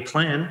having a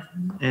plan,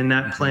 and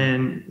that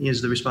plan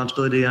is the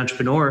responsibility of the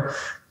entrepreneur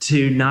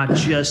to not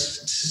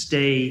just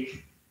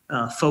stay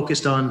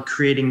focused on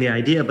creating the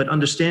idea, but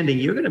understanding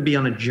you're going to be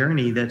on a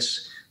journey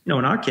that's, in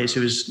our case,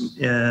 it was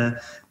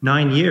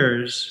 9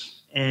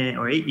 years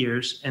or 8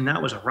 years, and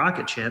that was a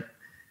rocket ship.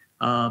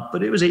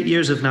 But it was 8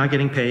 years of not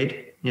getting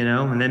paid,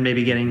 and then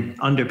maybe getting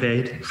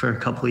underpaid for a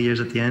couple of years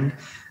at the end.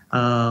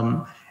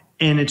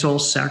 And it's all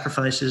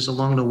sacrifices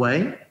along the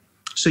way.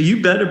 So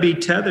you better be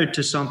tethered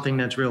to something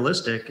that's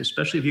realistic,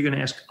 especially if you're going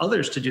to ask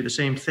others to do the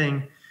same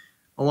thing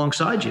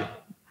alongside you.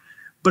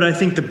 But I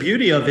think the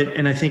beauty of it,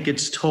 and I think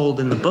it's told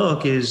in the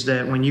book, is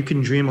that when you can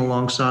dream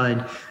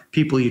alongside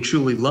people you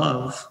truly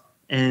love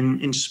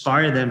and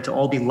inspire them to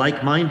all be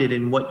like-minded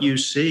in what you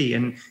see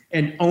and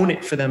own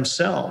it for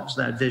themselves,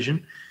 that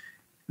vision,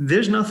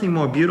 there's nothing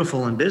more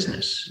beautiful in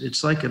business.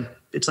 It's like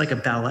a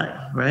ballet,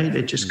 right?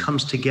 It just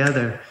comes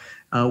together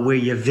where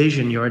your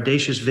vision, your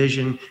audacious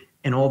vision,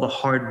 and all the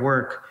hard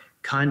work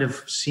kind of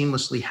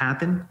seamlessly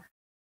happen.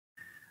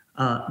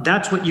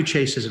 That's what you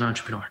chase as an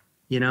entrepreneur.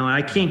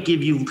 I can't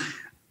give you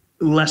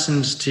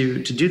lessons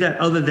to do that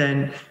other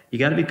than you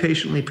got to be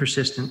patiently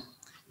persistent.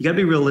 You got to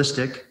be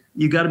realistic.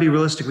 You got to be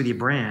realistic with your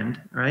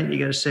brand, right? You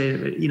got to say,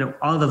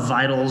 are the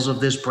vitals of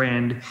this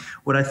brand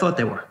what I thought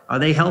they were? Are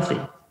they healthy?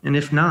 And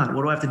if not,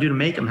 what do I have to do to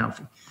make them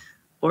healthy?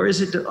 Or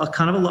is it a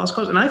kind of a lost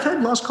cause? And I've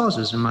had lost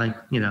causes in my,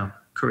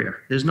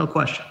 career. There's no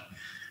question.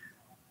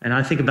 And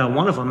I think about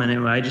one of them,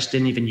 and I just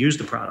didn't even use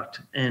the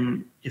product.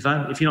 And if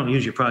you don't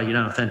use your product, you're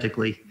not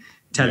authentically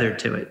tethered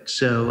to it.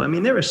 So, I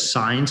mean, there are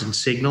signs and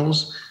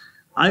signals.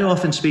 I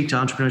often speak to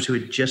entrepreneurs who are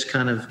just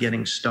kind of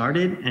getting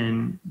started,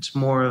 and it's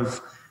more of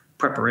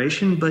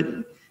preparation. But,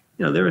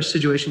 there are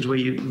situations where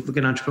you look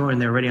at an entrepreneur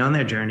and they're already on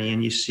their journey,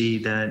 and you see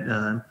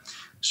that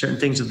certain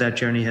things of that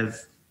journey have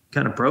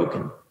kind of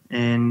broken.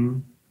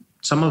 And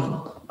some of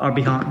them are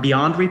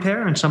beyond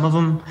repair, and some of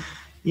them,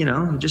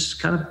 just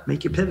kind of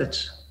make your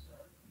pivots.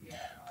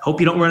 Hope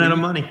you don't run out of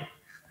money.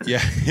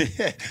 Yeah.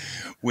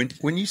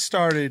 When you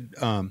started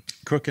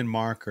Crook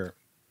Marker,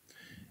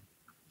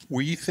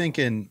 were you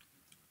thinking,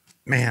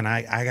 man,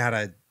 I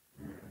gotta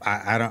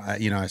I don't,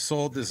 I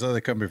sold this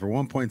other company for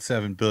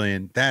 1.7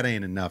 billion. That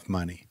ain't enough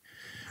money.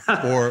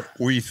 Or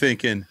were you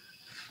thinking,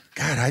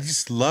 God, I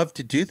just love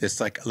to do this.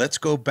 Like, let's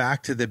go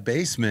back to the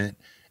basement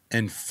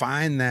and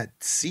find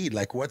that seed.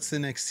 Like, what's the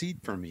next seed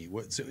for me?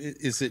 What's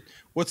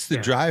the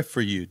drive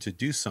for you to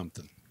do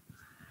something?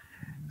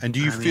 And do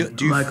you feel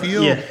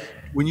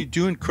when you're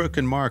doing Crook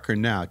and Marker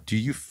now, do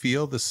you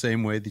feel the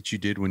same way that you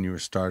did when you were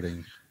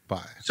starting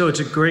by? So it's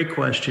a great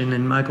question.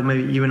 And Michael,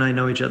 maybe you and I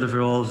know each other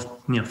for all of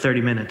 30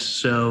 minutes.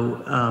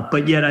 So,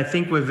 but yet I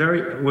think we're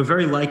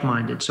very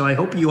like-minded. So I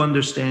hope you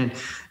understand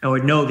or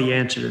know the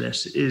answer to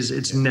this is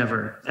it's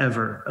never,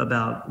 ever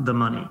about the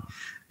money.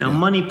 Now,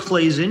 money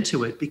plays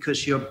into it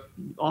because you're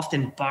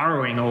often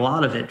borrowing a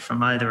lot of it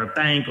from either a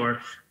bank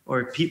or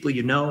people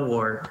you know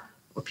or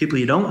people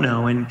you don't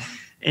know. And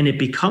it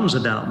becomes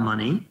about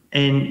money.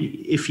 And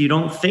if you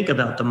don't think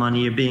about the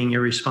money, you're being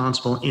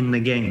irresponsible in the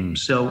game.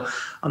 So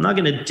I'm not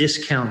going to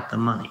discount the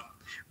money.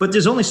 But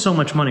there's only so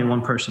much money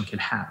one person can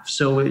have.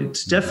 So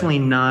it's definitely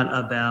not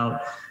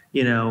about,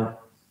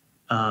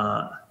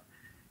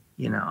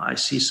 I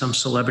see some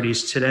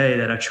celebrities today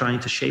that are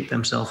trying to shape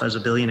themselves as a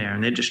billionaire,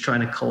 and they're just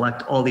trying to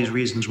collect all these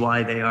reasons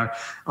why they are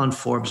on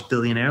Forbes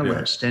billionaire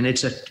list. And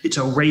it's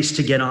a race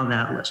to get on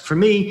that list. For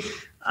me,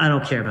 I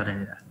don't care about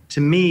any of that.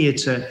 To me,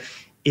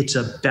 it's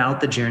about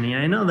the journey.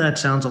 And I know that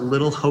sounds a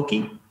little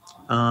hokey,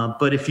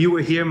 but if you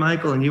were here,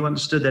 Michael, and you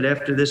understood that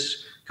after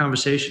this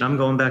conversation, I'm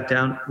going back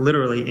down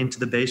literally into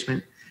the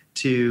basement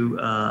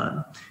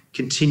to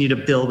continue to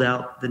build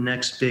out the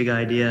next big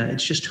idea.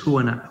 It's just who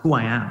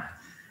I am.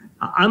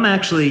 I'm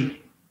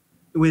actually,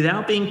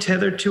 without being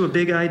tethered to a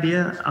big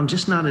idea, I'm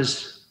just not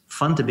as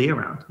fun to be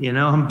around.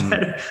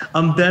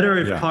 I'm better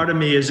if part of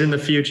me is in the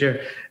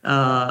future.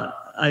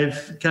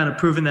 I've kind of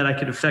proven that I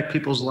could affect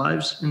people's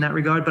lives in that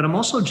regard, but I'm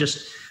also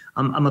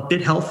I'm a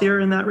bit healthier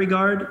in that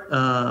regard.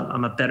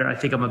 I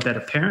think I'm a better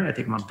parent. I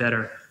think I'm a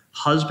better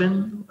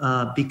husband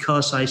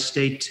because I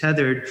stay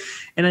tethered.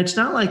 And it's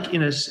not like,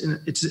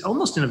 it's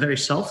almost in a very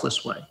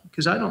selfless way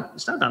because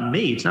it's not about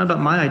me. It's not about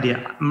my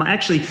idea.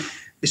 Actually,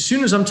 as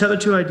soon as I'm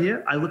tethered to an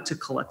idea, I look to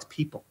collect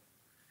people.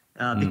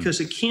 Because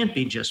it can't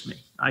be just me.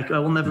 I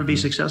will never be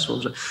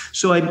successful.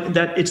 So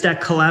it's that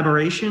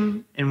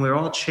collaboration, and we're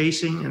all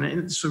chasing. And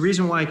it's the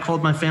reason why I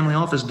called my family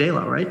office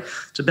Delo, right?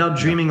 It's about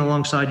dreaming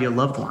alongside your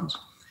loved ones.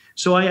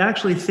 So I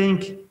actually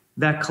think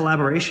that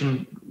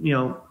collaboration,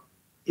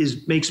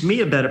 makes me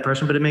a better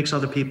person, but it makes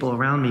other people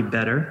around me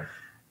better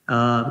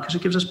because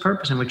it gives us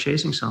purpose, and we're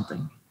chasing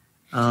something.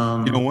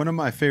 One of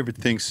my favorite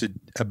things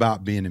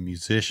about being a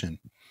musician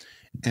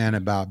and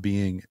about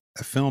being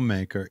a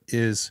filmmaker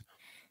is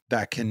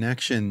that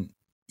connection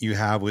you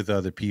have with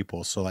other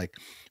people. So like,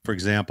 for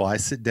example, I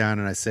sit down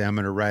and I say, I'm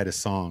going to write a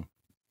song.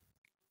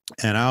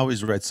 And I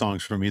always write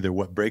songs from either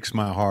what breaks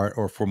my heart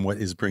or from what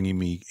is bringing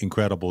me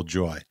incredible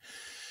joy.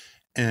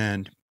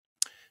 And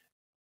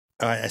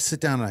I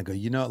sit down and I go,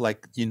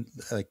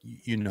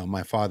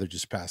 my father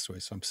just passed away.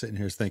 So I'm sitting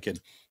here thinking,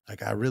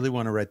 like, I really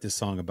want to write this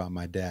song about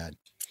my dad.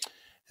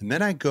 And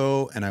then I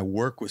go and I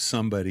work with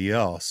somebody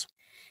else.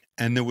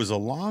 And there was a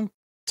long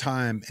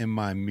time in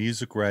my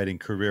music writing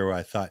career where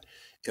I thought,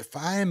 if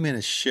I am going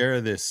to share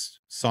this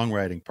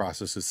songwriting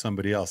process with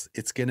somebody else,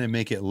 it's going to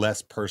make it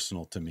less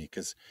personal to me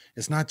because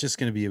it's not just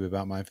going to be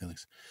about my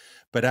feelings.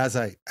 But as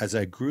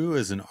I grew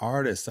as an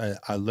artist,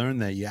 I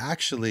learned that you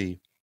actually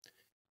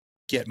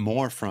get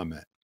more from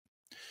it.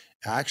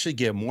 I actually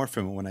get more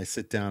from it when I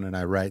sit down and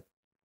I write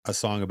a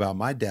song about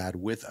my dad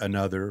with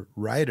another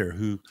writer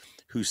who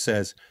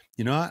says,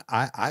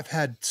 I've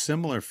had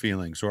similar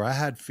feelings, or I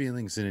had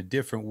feelings in a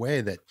different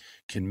way that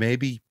can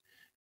maybe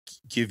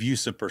give you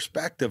some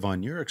perspective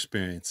on your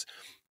experience.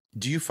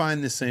 Do you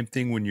find the same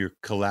thing when you're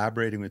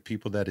collaborating with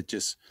people, that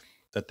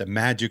that the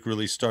magic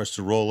really starts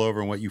to roll over,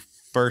 and what you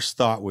first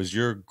thought was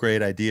your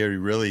great idea, you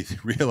really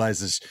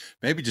realize is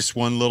maybe just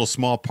one little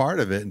small part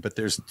of it, but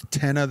there's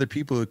 10 other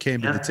people who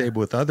came to the table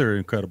with other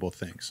incredible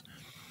things?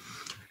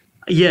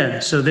 Yeah,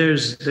 so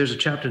there's a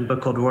chapter in the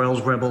book called Royals,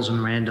 Rebels, and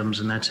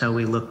Randoms, and that's how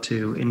we look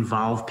to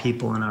involve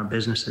people in our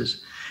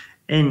businesses.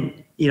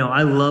 And,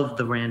 I love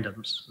the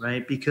randoms,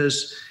 right?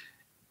 Because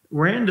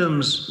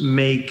randoms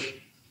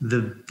make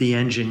the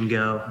engine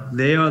go.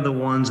 They are the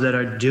ones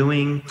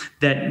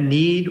that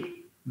need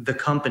the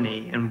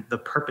company and the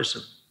purpose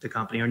of the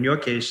company, or in your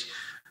case,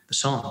 the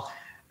song,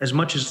 as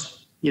much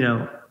as,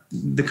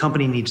 the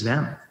company needs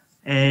them.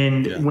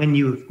 And when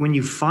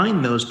you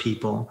find those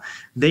people,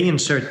 they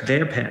insert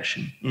their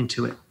passion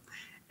into it.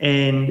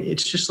 And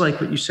it's just like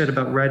what you said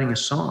about writing a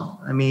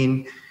song. I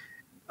mean,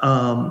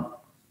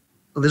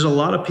 there's a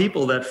lot of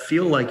people that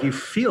feel like you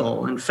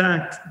feel. In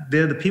fact,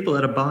 they're the people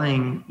that are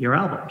buying your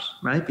albums,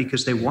 right?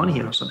 Because they want to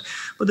hear something.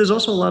 But there's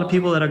also a lot of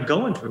people that are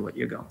going through what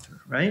you're going through,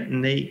 right?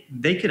 And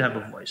they could have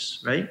a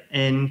voice, right?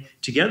 And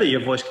together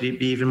your voice could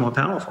be even more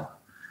powerful.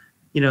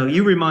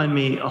 You remind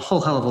me a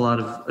whole hell of a lot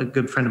of a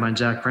good friend of mine,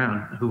 Zach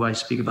Brown, who I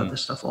speak about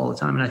this stuff all the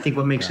time. And I think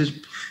what makes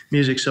his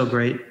music so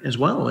great as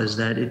well is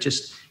that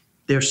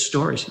they're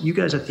stories. You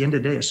guys, at the end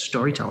of the day, are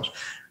storytellers.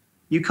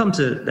 You come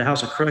to the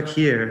House of Crook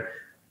here,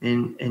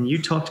 and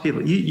you talk to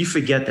people, you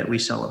forget that we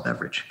sell a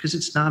beverage, because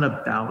it's not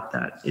about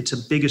that. It's a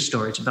bigger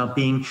story. It's about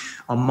being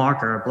a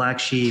marker, a black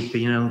sheep,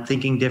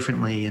 thinking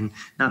differently and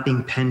not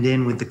being penned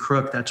in with the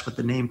crook. That's what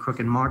the name Crook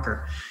and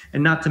Marker.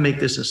 And not to make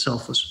this a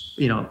selfless,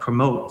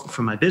 promote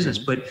for my business,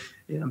 but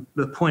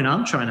the point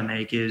I'm trying to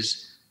make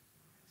is,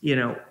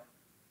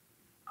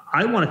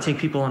 I want to take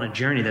people on a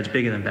journey that's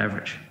bigger than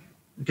beverage.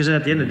 Because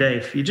at the end of the day,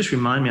 if you just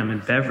remind me I'm in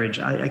beverage,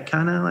 I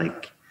kind of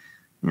like,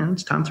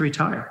 it's time to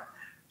retire.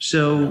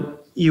 So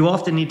you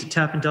often need to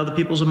tap into other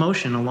people's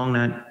emotion along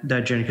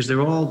that journey, because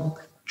they're all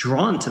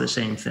drawn to the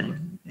same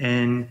thing.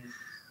 And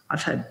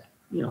I've had,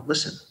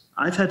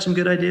 I've had some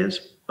good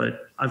ideas,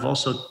 but I've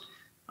also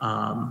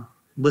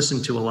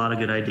listened to a lot of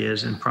good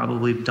ideas and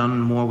probably done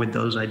more with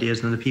those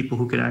ideas than the people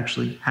who could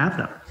actually have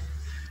them.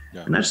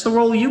 Yeah. And that's the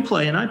role you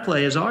play and I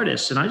play as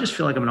artists. And I just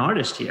feel like I'm an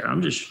artist here.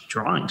 I'm just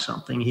drawing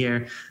something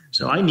here.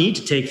 So I need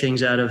to take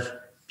things out of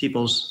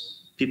people's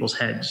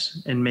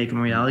heads and make them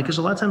reality, because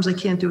a lot of times they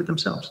can't do it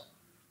themselves.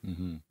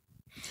 Mm-hmm.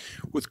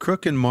 With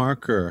Crook and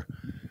Marker,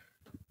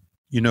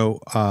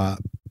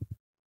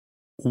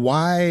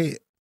 why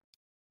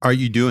are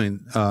you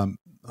doing?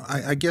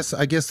 I guess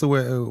the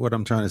way what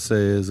I'm trying to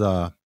say is,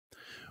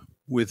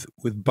 with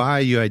Bai,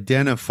 you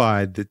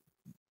identified that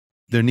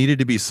there needed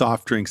to be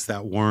soft drinks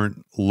that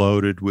weren't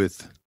loaded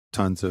with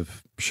tons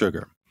of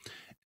sugar,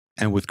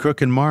 and with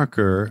Crook and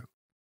Marker,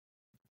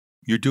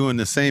 you're doing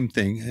the same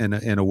thing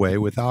in a way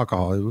with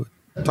alcohol.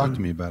 Talk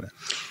to me about it.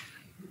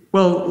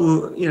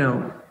 Well,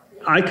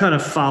 I kind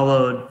of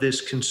followed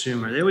this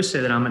consumer. They always say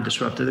that I'm a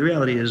disruptor. The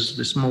reality is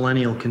this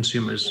millennial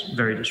consumer is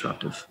very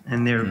disruptive,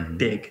 and they're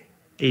big,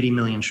 80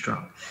 million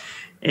strong.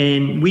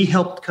 And we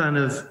helped kind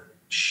of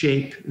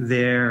shape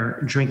their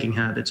drinking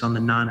habits on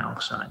the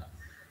non-alc side,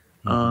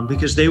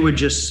 because they were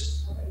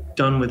just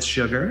done with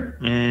sugar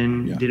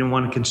and didn't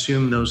want to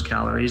consume those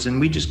calories. And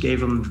we just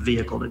gave them the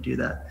vehicle to do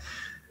that.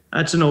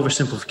 That's an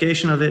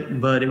oversimplification of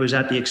it, but it was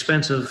at the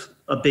expense of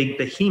a big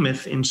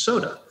behemoth in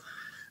soda.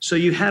 So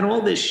you had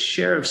all this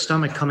share of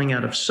stomach coming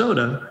out of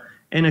soda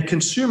and a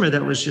consumer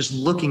that was just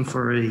looking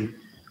for a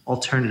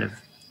alternative.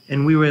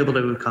 And we were able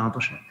to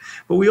accomplish it.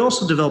 But we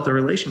also developed a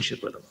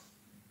relationship with them.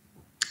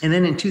 And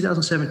then in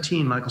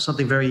 2017, Michael,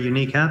 something very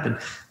unique happened.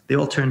 They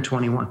all turned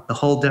 21. The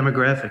whole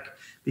demographic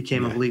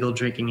became of legal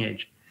drinking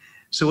age.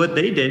 So what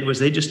they did was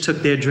they just took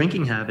their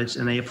drinking habits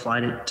and they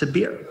applied it to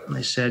beer. And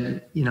they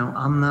said,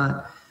 I'm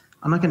not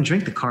going to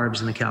drink the carbs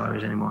and the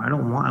calories anymore.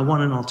 I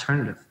want an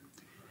alternative.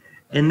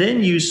 And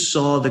then you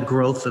saw the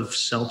growth of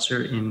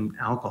seltzer in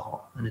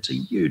alcohol, and it's a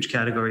huge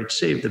category. It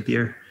saved the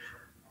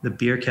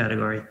beer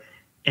category.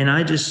 And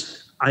I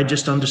just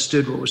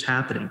understood what was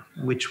happening,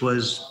 which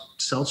was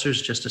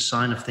seltzer's just a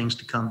sign of things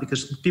to come,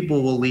 because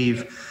people will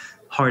leave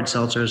hard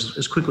seltzers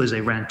as quickly as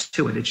they ran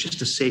to it. It's just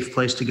a safe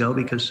place to go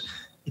because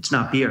it's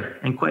not beer.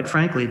 And quite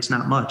frankly, it's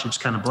not much. It's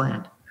kind of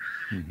bland.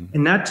 Mm-hmm.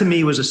 And that to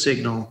me was a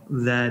signal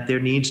that there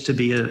needs to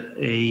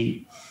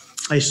be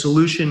a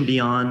solution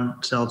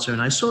beyond seltzer.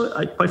 And I saw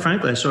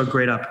a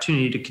great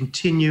opportunity to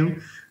continue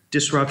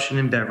disruption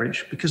in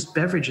beverage, because the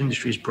beverage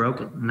industry is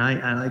broken. And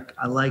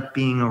I like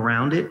being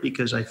around it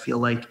because I feel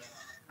like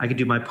I could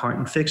do my part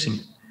in fixing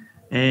it.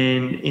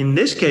 And in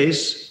this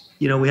case,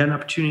 we had an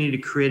opportunity to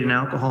create an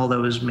alcohol that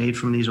was made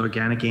from these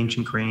organic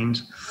ancient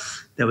grains,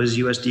 that was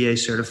USDA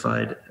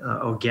certified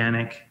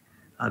organic,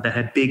 that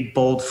had big,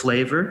 bold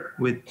flavor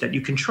that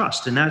you can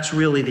trust. And that's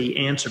really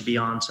the answer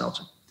beyond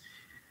seltzer.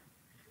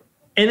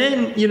 And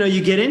then,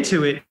 you get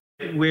into it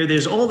where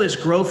there's all this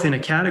growth in a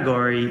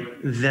category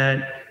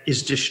that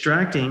is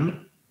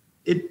distracting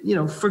it,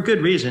 for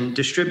good reason,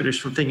 distributors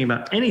from thinking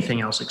about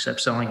anything else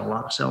except selling a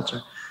lot of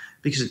seltzer,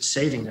 because it's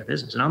saving their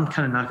business. And I'm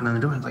kind of knocking on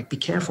the door. I'm like, be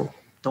careful.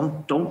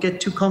 Don't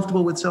get too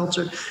comfortable with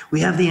seltzer.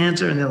 We have the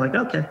answer. And they're like,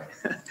 okay.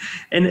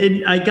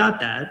 And I got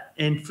that.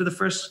 And for the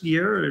first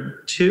year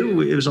or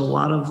two, it was a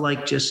lot of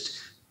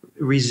just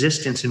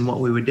resistance in what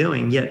we were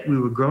doing. Yet we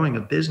were growing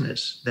a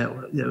business that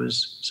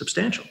was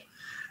substantial.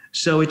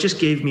 So it just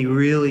gave me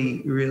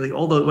really, really,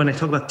 although when I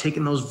talk about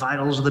taking those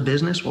vitals of the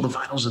business, well, the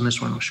vitals in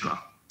this one were strong.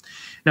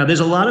 Now, there's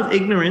a lot of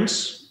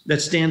ignorance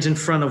that stands in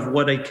front of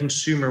what a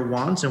consumer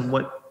wants and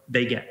what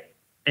they get.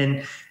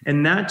 And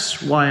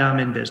that's why I'm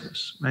in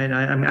business, right?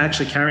 I'm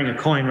actually carrying a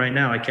coin right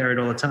now. I carry it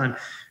all the time.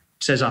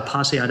 It says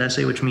 "Passe ad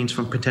esse," which means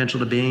from potential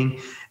to being.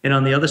 And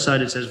on the other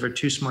side, it says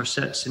 "Virtus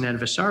marcet sin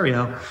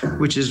adversario,"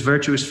 which is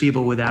virtue is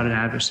feeble without an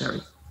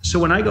adversary. So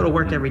when I go to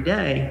work every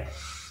day,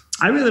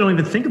 I really don't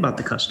even think about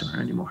the customer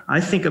anymore.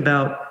 I think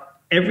about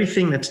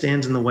everything that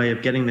stands in the way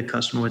of getting the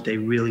customer what they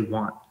really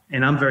want.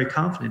 And I'm very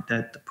confident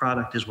that the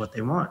product is what they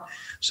want.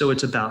 So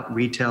it's about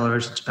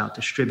retailers, it's about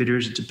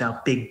distributors, it's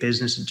about big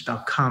business, it's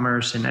about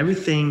commerce, and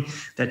everything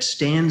that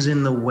stands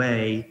in the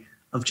way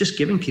of just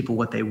giving people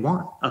what they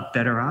want, a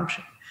better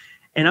option.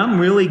 And I'm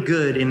really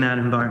good in that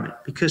environment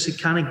because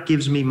it kind of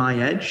gives me my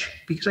edge,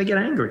 because I get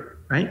angry,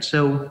 right?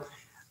 So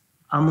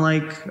I'm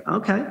like,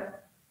 okay,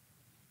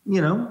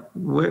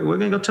 we're going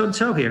to go toe to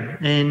toe here.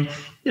 And,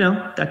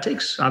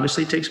 that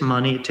obviously takes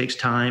money, it takes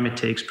time, it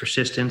takes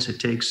persistence, it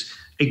takes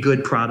a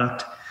good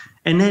product.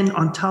 And then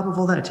on top of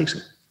all that, it takes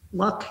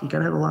luck. You got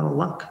to have a lot of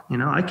luck.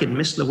 I could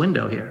miss the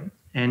window here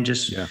and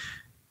just,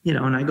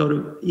 and I go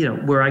to,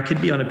 where I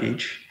could be on a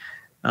beach.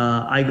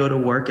 I go to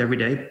work every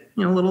day,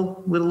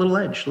 little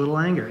edge, little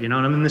anger, and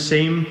I'm in the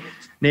same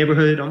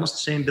neighborhood, almost the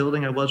same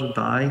building I was with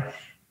Vi.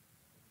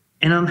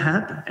 And I'm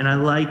happy and I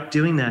like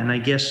doing that. And I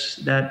guess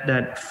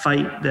that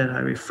fight that I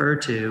refer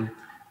to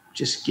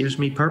just gives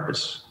me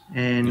purpose.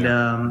 And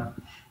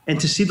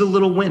to see the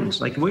little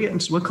wins, like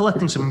we're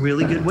collecting some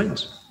really good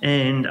wins.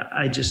 And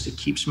it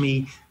keeps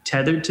me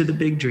tethered to the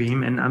big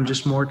dream. And I'm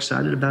just more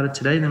excited about it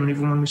today than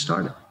even when we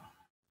started.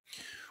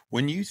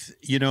 When you,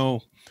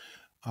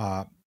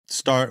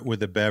 start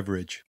with a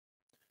beverage,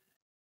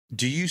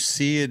 do you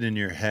see it in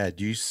your head?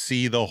 Do you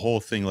see the whole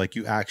thing? Like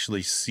you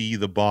actually see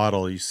the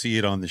bottle, you see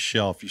it on the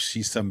shelf, you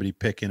see somebody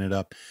picking it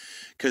up.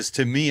 Because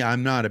to me,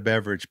 I'm not a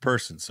beverage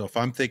person. So if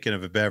I'm thinking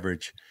of a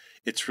beverage,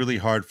 it's really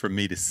hard for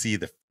me to see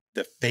the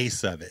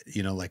face of it.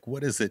 Like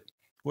what is it?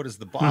 What does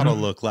the bottle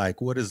look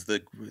like? What is the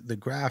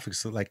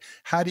graphics look like?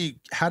 How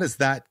does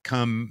that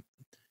come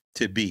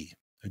to be?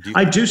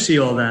 I do see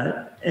all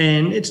that.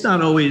 And it's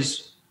not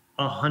always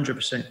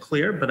 100%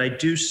 clear, but I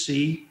do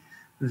see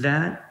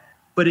that.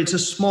 But it's a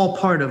small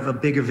part of a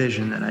bigger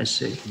vision that I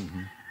see.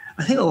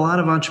 I think a lot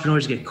of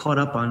entrepreneurs get caught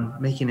up on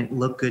making it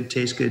look good,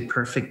 taste good,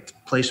 perfect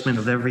placement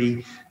of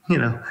every,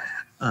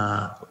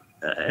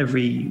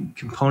 every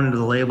component of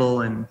the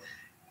label and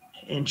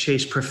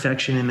chase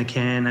perfection in the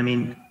can. I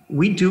mean,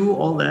 we do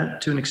all that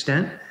to an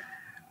extent,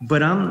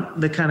 but I'm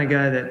the kind of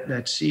guy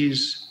that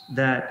sees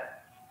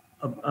that,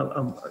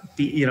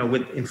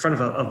 in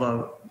front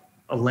of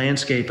a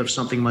landscape of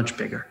something much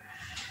bigger.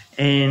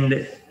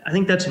 And I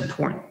think that's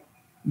important.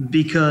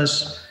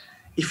 Because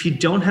if you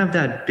don't have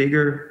that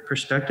bigger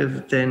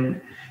perspective,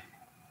 then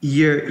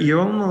you're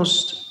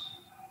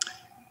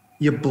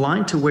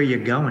blind to where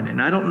you're going.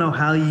 And I don't know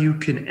how you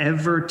can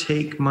ever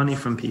take money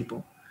from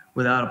people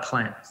without a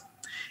plan.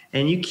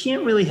 And you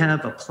can't really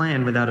have a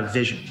plan without a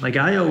vision. Like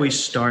I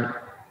always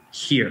start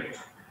here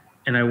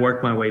and I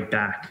work my way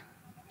back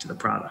to the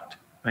product,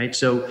 right?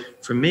 So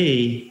for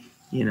me,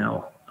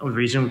 the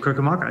reason with Crook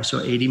Marker, I saw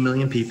 80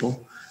 million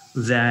people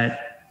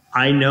that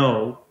I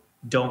know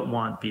don't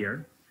want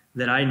beer,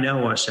 that I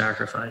know are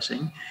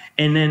sacrificing.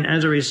 And then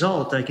as a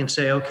result, I can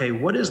say, okay,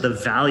 what is the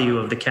value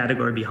of the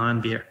category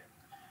behind beer?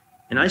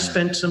 And I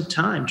spent some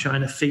time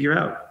trying to figure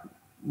out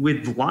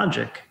with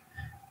logic,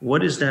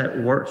 what is that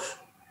worth?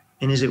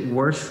 And is it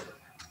worth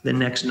the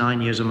next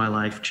 9 years of my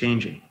life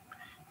changing?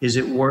 Is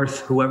it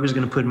worth whoever's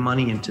going to put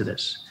money into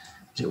this?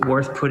 Is it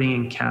worth putting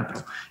in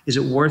capital? Is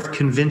it worth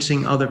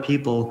convincing other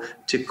people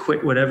to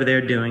quit whatever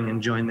they're doing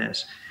and join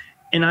this?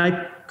 And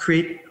I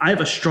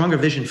have a stronger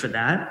vision for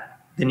that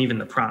than even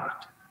the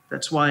product.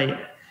 That's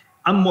why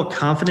I'm more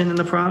confident in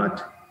the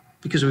product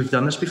because we've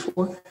done this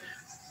before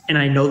and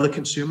I know the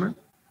consumer.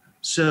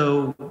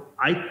 So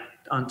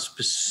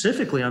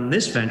specifically on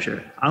this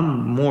venture,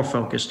 I'm more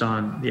focused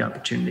on the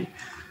opportunity.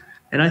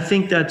 And I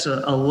think that's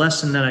a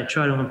lesson that I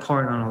try to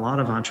impart on a lot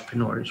of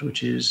entrepreneurs,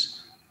 which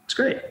is, it's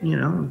great.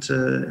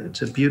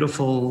 It's a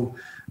beautiful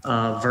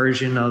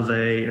version of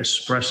a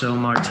espresso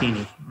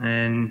martini,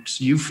 and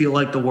you feel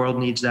like the world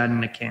needs that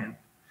in a can.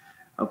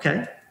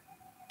 Okay,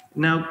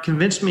 now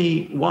convince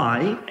me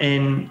why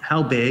and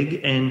how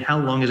big and how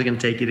long is it going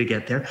to take you to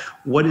get there?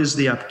 What is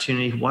the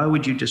opportunity? Why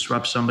would you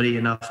disrupt somebody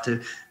enough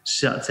to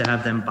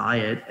have them buy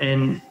it?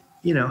 And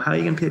how are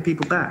you going to pay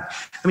people back?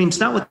 I mean, it's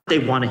not what they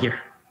want to hear.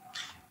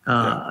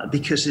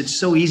 Because it's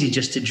so easy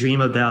just to dream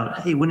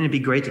about, hey, wouldn't it be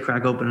great to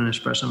crack open an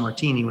espresso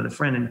martini with a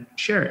friend and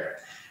share it?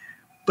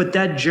 But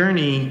that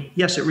journey,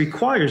 yes, it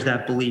requires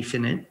that belief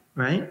in it,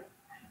 right?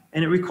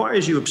 And it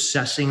requires you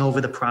obsessing over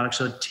the product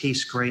so it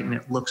tastes great and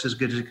it looks as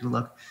good as it can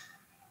look.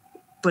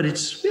 But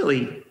it's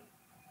really,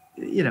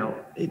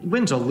 it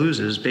wins or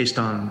loses based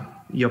on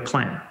your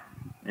plan.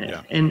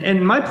 Yeah.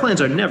 And my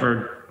plans are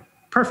never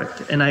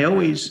perfect. And I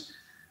always,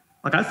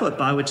 I thought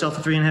Buy would sell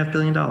for $3.5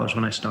 billion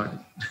when I started.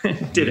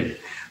 Didn't.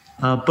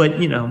 But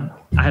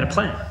I had a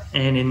plan,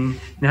 and in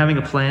having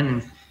a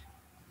plan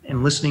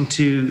and listening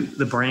to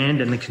the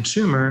brand and the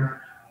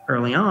consumer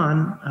early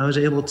on, I was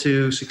able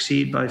to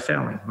succeed by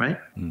failing. Right.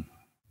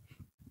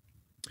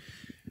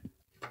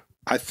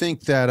 I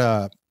think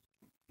that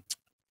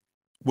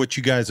what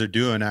you guys are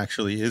doing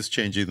actually is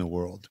changing the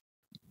world,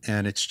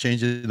 and it's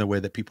changing the way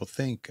that people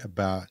think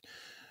about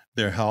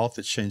their health.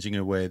 It's changing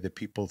the way that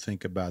people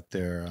think about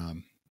their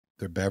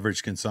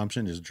beverage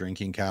consumption, is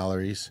drinking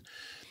calories.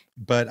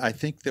 But I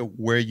think that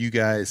where you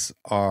guys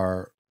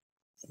are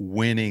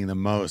winning the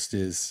most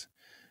is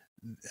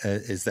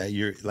that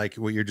you're like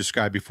what you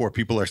described before.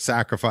 People are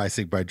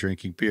sacrificing by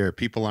drinking beer.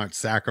 People aren't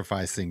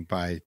sacrificing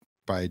by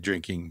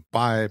drinking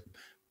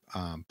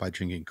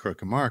drinking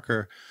Crook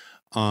Marker.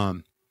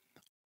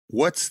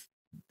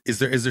 Is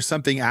there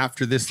something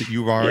after this that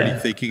you're already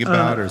thinking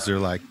about, or is there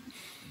like?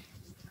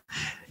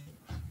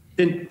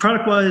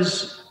 Product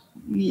wise,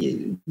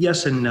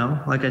 yes and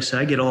no. Like I said,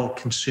 I get all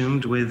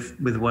consumed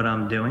with what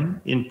I'm doing.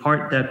 In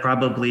part, that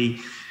probably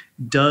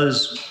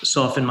does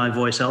soften my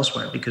voice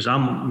elsewhere because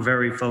I'm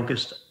very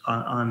focused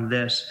on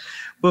this.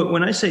 But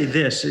when I say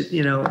this,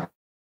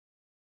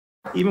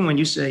 even when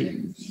you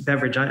say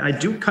beverage, I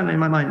do kind of in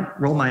my mind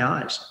roll my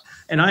eyes.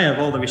 And I have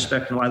all the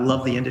respect, and I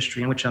love the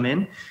industry in which I'm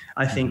in.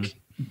 I think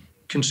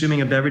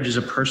consuming a beverage is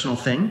a personal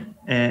thing,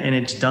 and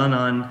it's done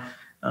on,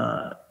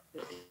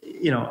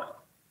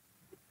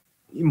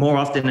 more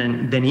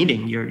often than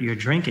eating, you're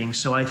drinking.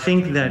 So I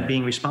think that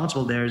being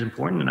responsible there is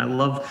important. And I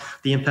love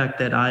the impact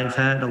that I've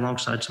had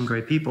alongside some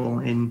great people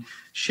in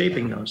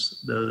shaping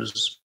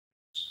those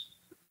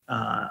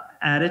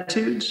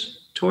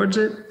attitudes towards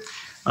it.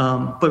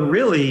 But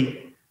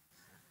really,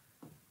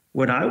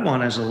 what I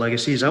want as a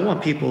legacy is I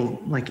want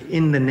people, like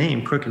in the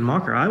name Crook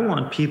Marker, I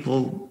want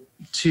people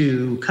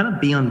to kind of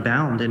be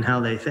unbound in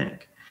how they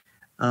think.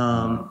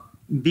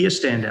 Be a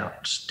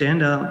standout,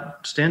 stand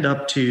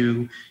up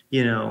to,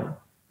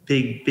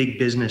 big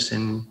business,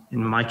 and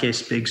in my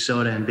case, big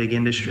soda and big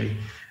industry,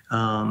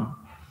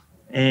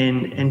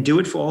 and do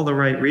it for all the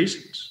right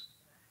reasons.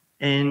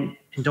 And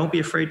don't be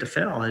afraid to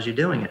fail as you're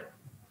doing it.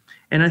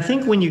 And I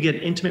think when you get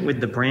intimate with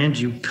the brand,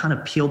 you kind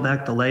of peel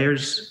back the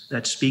layers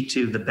that speak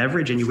to the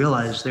beverage, and you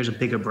realize there's a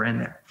bigger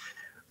brand there.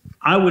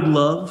 I would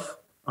love,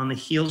 on the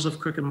heels of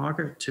Crook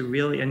Marker, to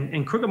really,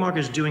 and Crook Marker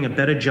is doing a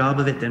better job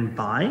of it than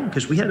buying,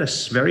 because we had a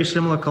very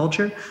similar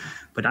culture,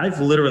 but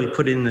I've literally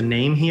put in the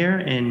name here,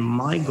 and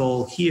my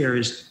goal here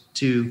is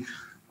to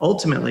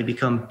ultimately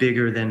become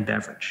bigger than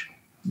beverage.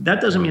 That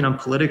doesn't mean I'm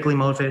politically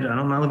motivated.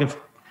 I'm not looking for,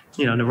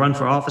 to run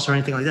for office or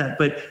anything like that,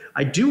 but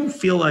I do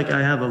feel like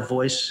I have a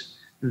voice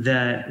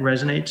that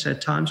resonates at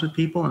times with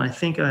people, and I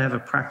think I have a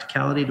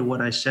practicality to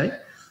what I say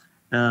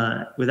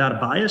without a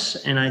bias,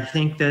 and I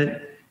think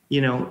that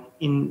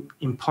in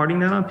imparting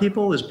that on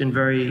people has been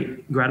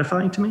very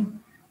gratifying to me.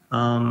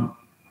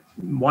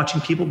 Watching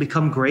people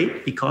become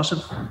great because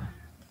of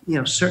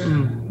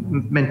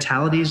certain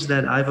mentalities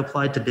that I've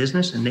applied to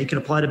business, and they can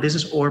apply to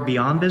business or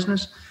beyond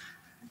business.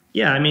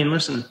 Yeah, I mean,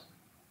 listen,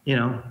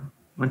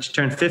 once you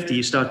turn 50,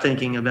 you start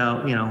thinking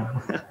about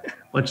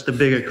what's the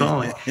bigger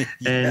calling,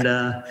 and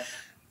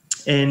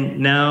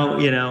now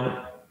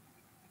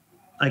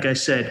like I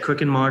said,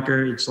 Crook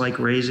Marker, it's like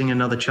raising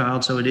another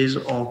child, so it is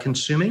all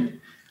consuming.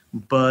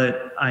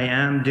 But I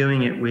am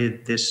doing it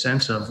with this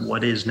sense of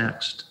what is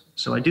next.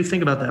 So I do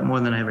think about that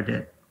more than I ever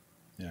did.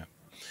 Yeah.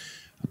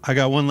 I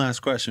got one last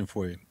question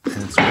for you.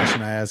 And it's a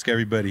question I ask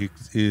everybody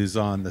who's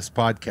on this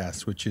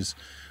podcast, which is,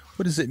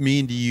 what does it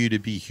mean to you to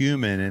be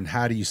human, and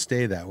how do you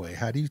stay that way?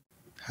 How do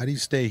you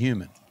stay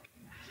human?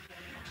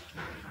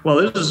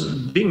 Well,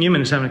 being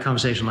human is having a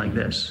conversation like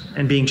this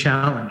and being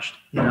challenged.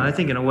 I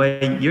think in a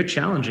way you're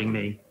challenging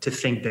me to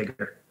think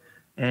bigger.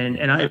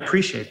 And I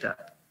appreciate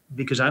that,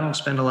 because I don't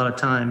spend a lot of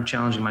time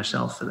challenging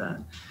myself for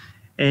that.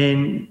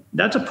 And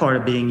that's a part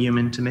of being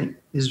human to me,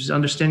 is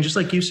understand, just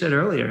like you said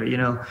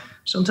earlier,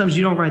 sometimes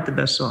you don't write the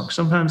best song.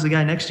 Sometimes the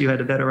guy next to you had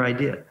a better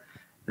idea. And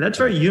that's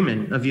very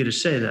human of you to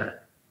say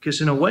that,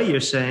 because in a way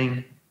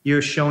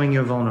you're showing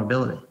your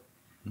vulnerability.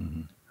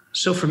 Mm-hmm.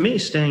 So for me,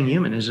 staying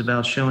human is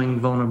about showing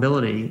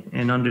vulnerability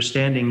and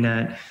understanding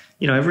that,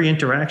 every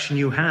interaction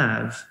you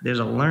have, there's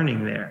a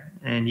learning there,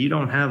 and you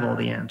don't have all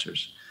the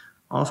answers.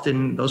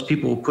 Often those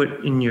people will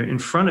put in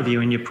front of you,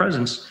 in your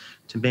presence,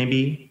 to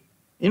maybe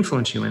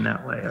influence you in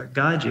that way or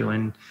guide you.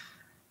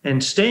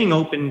 And staying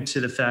open to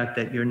the fact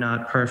that you're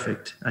not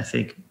perfect, I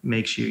think,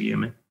 makes you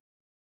human.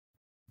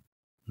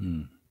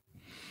 Man,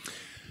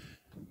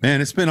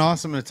 it's been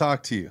awesome to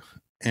talk to you.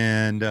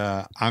 And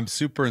I'm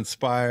super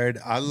inspired.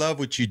 I love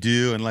what you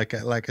do. And like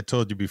I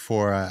told you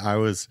before, I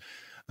was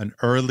an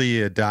early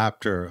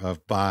adopter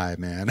of Bai,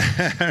 man.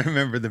 I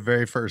remember the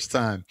very first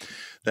time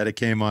that it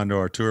came onto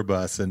our tour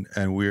bus, and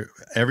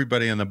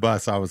everybody on the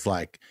bus, I was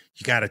like,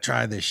 you got to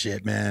try this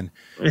shit, man.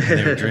 And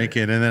they were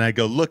drinking. And then I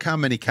go, look how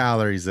many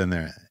calories in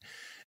there.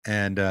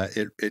 And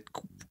it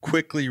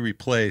quickly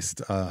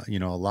replaced, a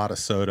lot of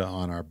soda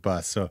on our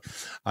bus. So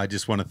I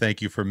just want to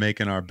thank you for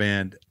making our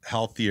band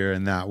healthier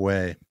in that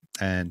way.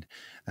 And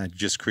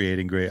just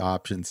creating great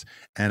options.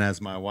 And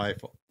as my wife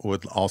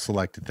would also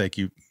like to thank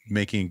you,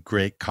 making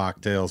great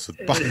cocktails with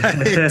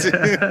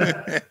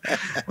Bai.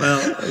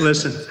 Well,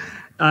 listen,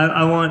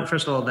 I want,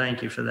 first of all,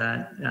 thank you for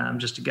that. I'm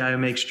just a guy who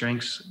makes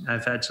drinks.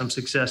 I've had some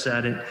success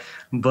at it,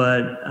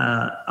 but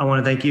I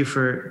want to thank you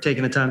for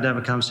taking the time to have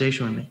a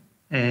conversation with me.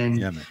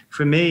 And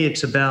for me,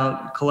 it's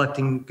about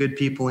collecting good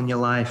people in your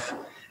life,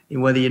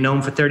 whether you know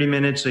them for 30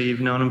 minutes or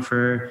you've known them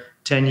for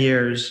 10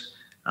 years.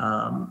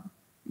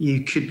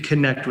 You could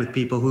connect with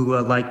people who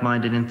are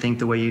like-minded and think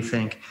the way you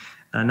think,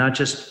 not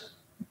just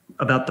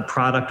about the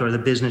product or the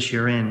business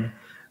you're in,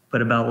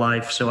 but about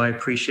life. So I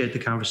appreciate the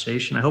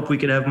conversation. I hope we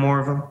could have more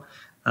of them.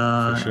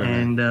 Sure,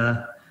 and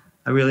I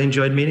really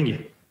enjoyed meeting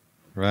you.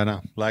 Right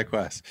on.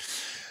 Likewise.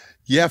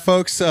 Yeah,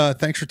 folks,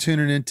 thanks for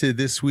tuning into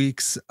this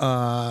week's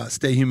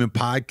Stay Human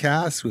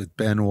podcast with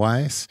Ben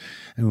Weiss.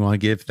 And we want to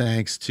give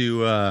thanks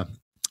to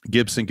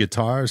Gibson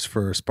Guitars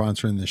for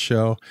sponsoring the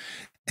show.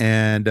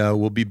 And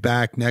we'll be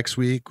back next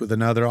week with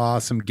another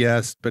awesome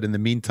guest. But in the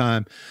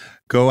meantime,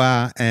 go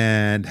out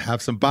and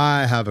have some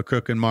have a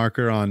Crook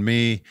Marker on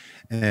me,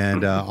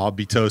 and I'll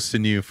be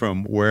toasting you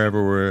from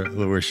wherever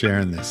we're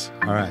sharing this.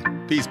 All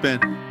right. Peace, Ben.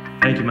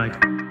 Thank you, Mike.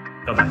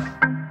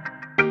 Bye-bye.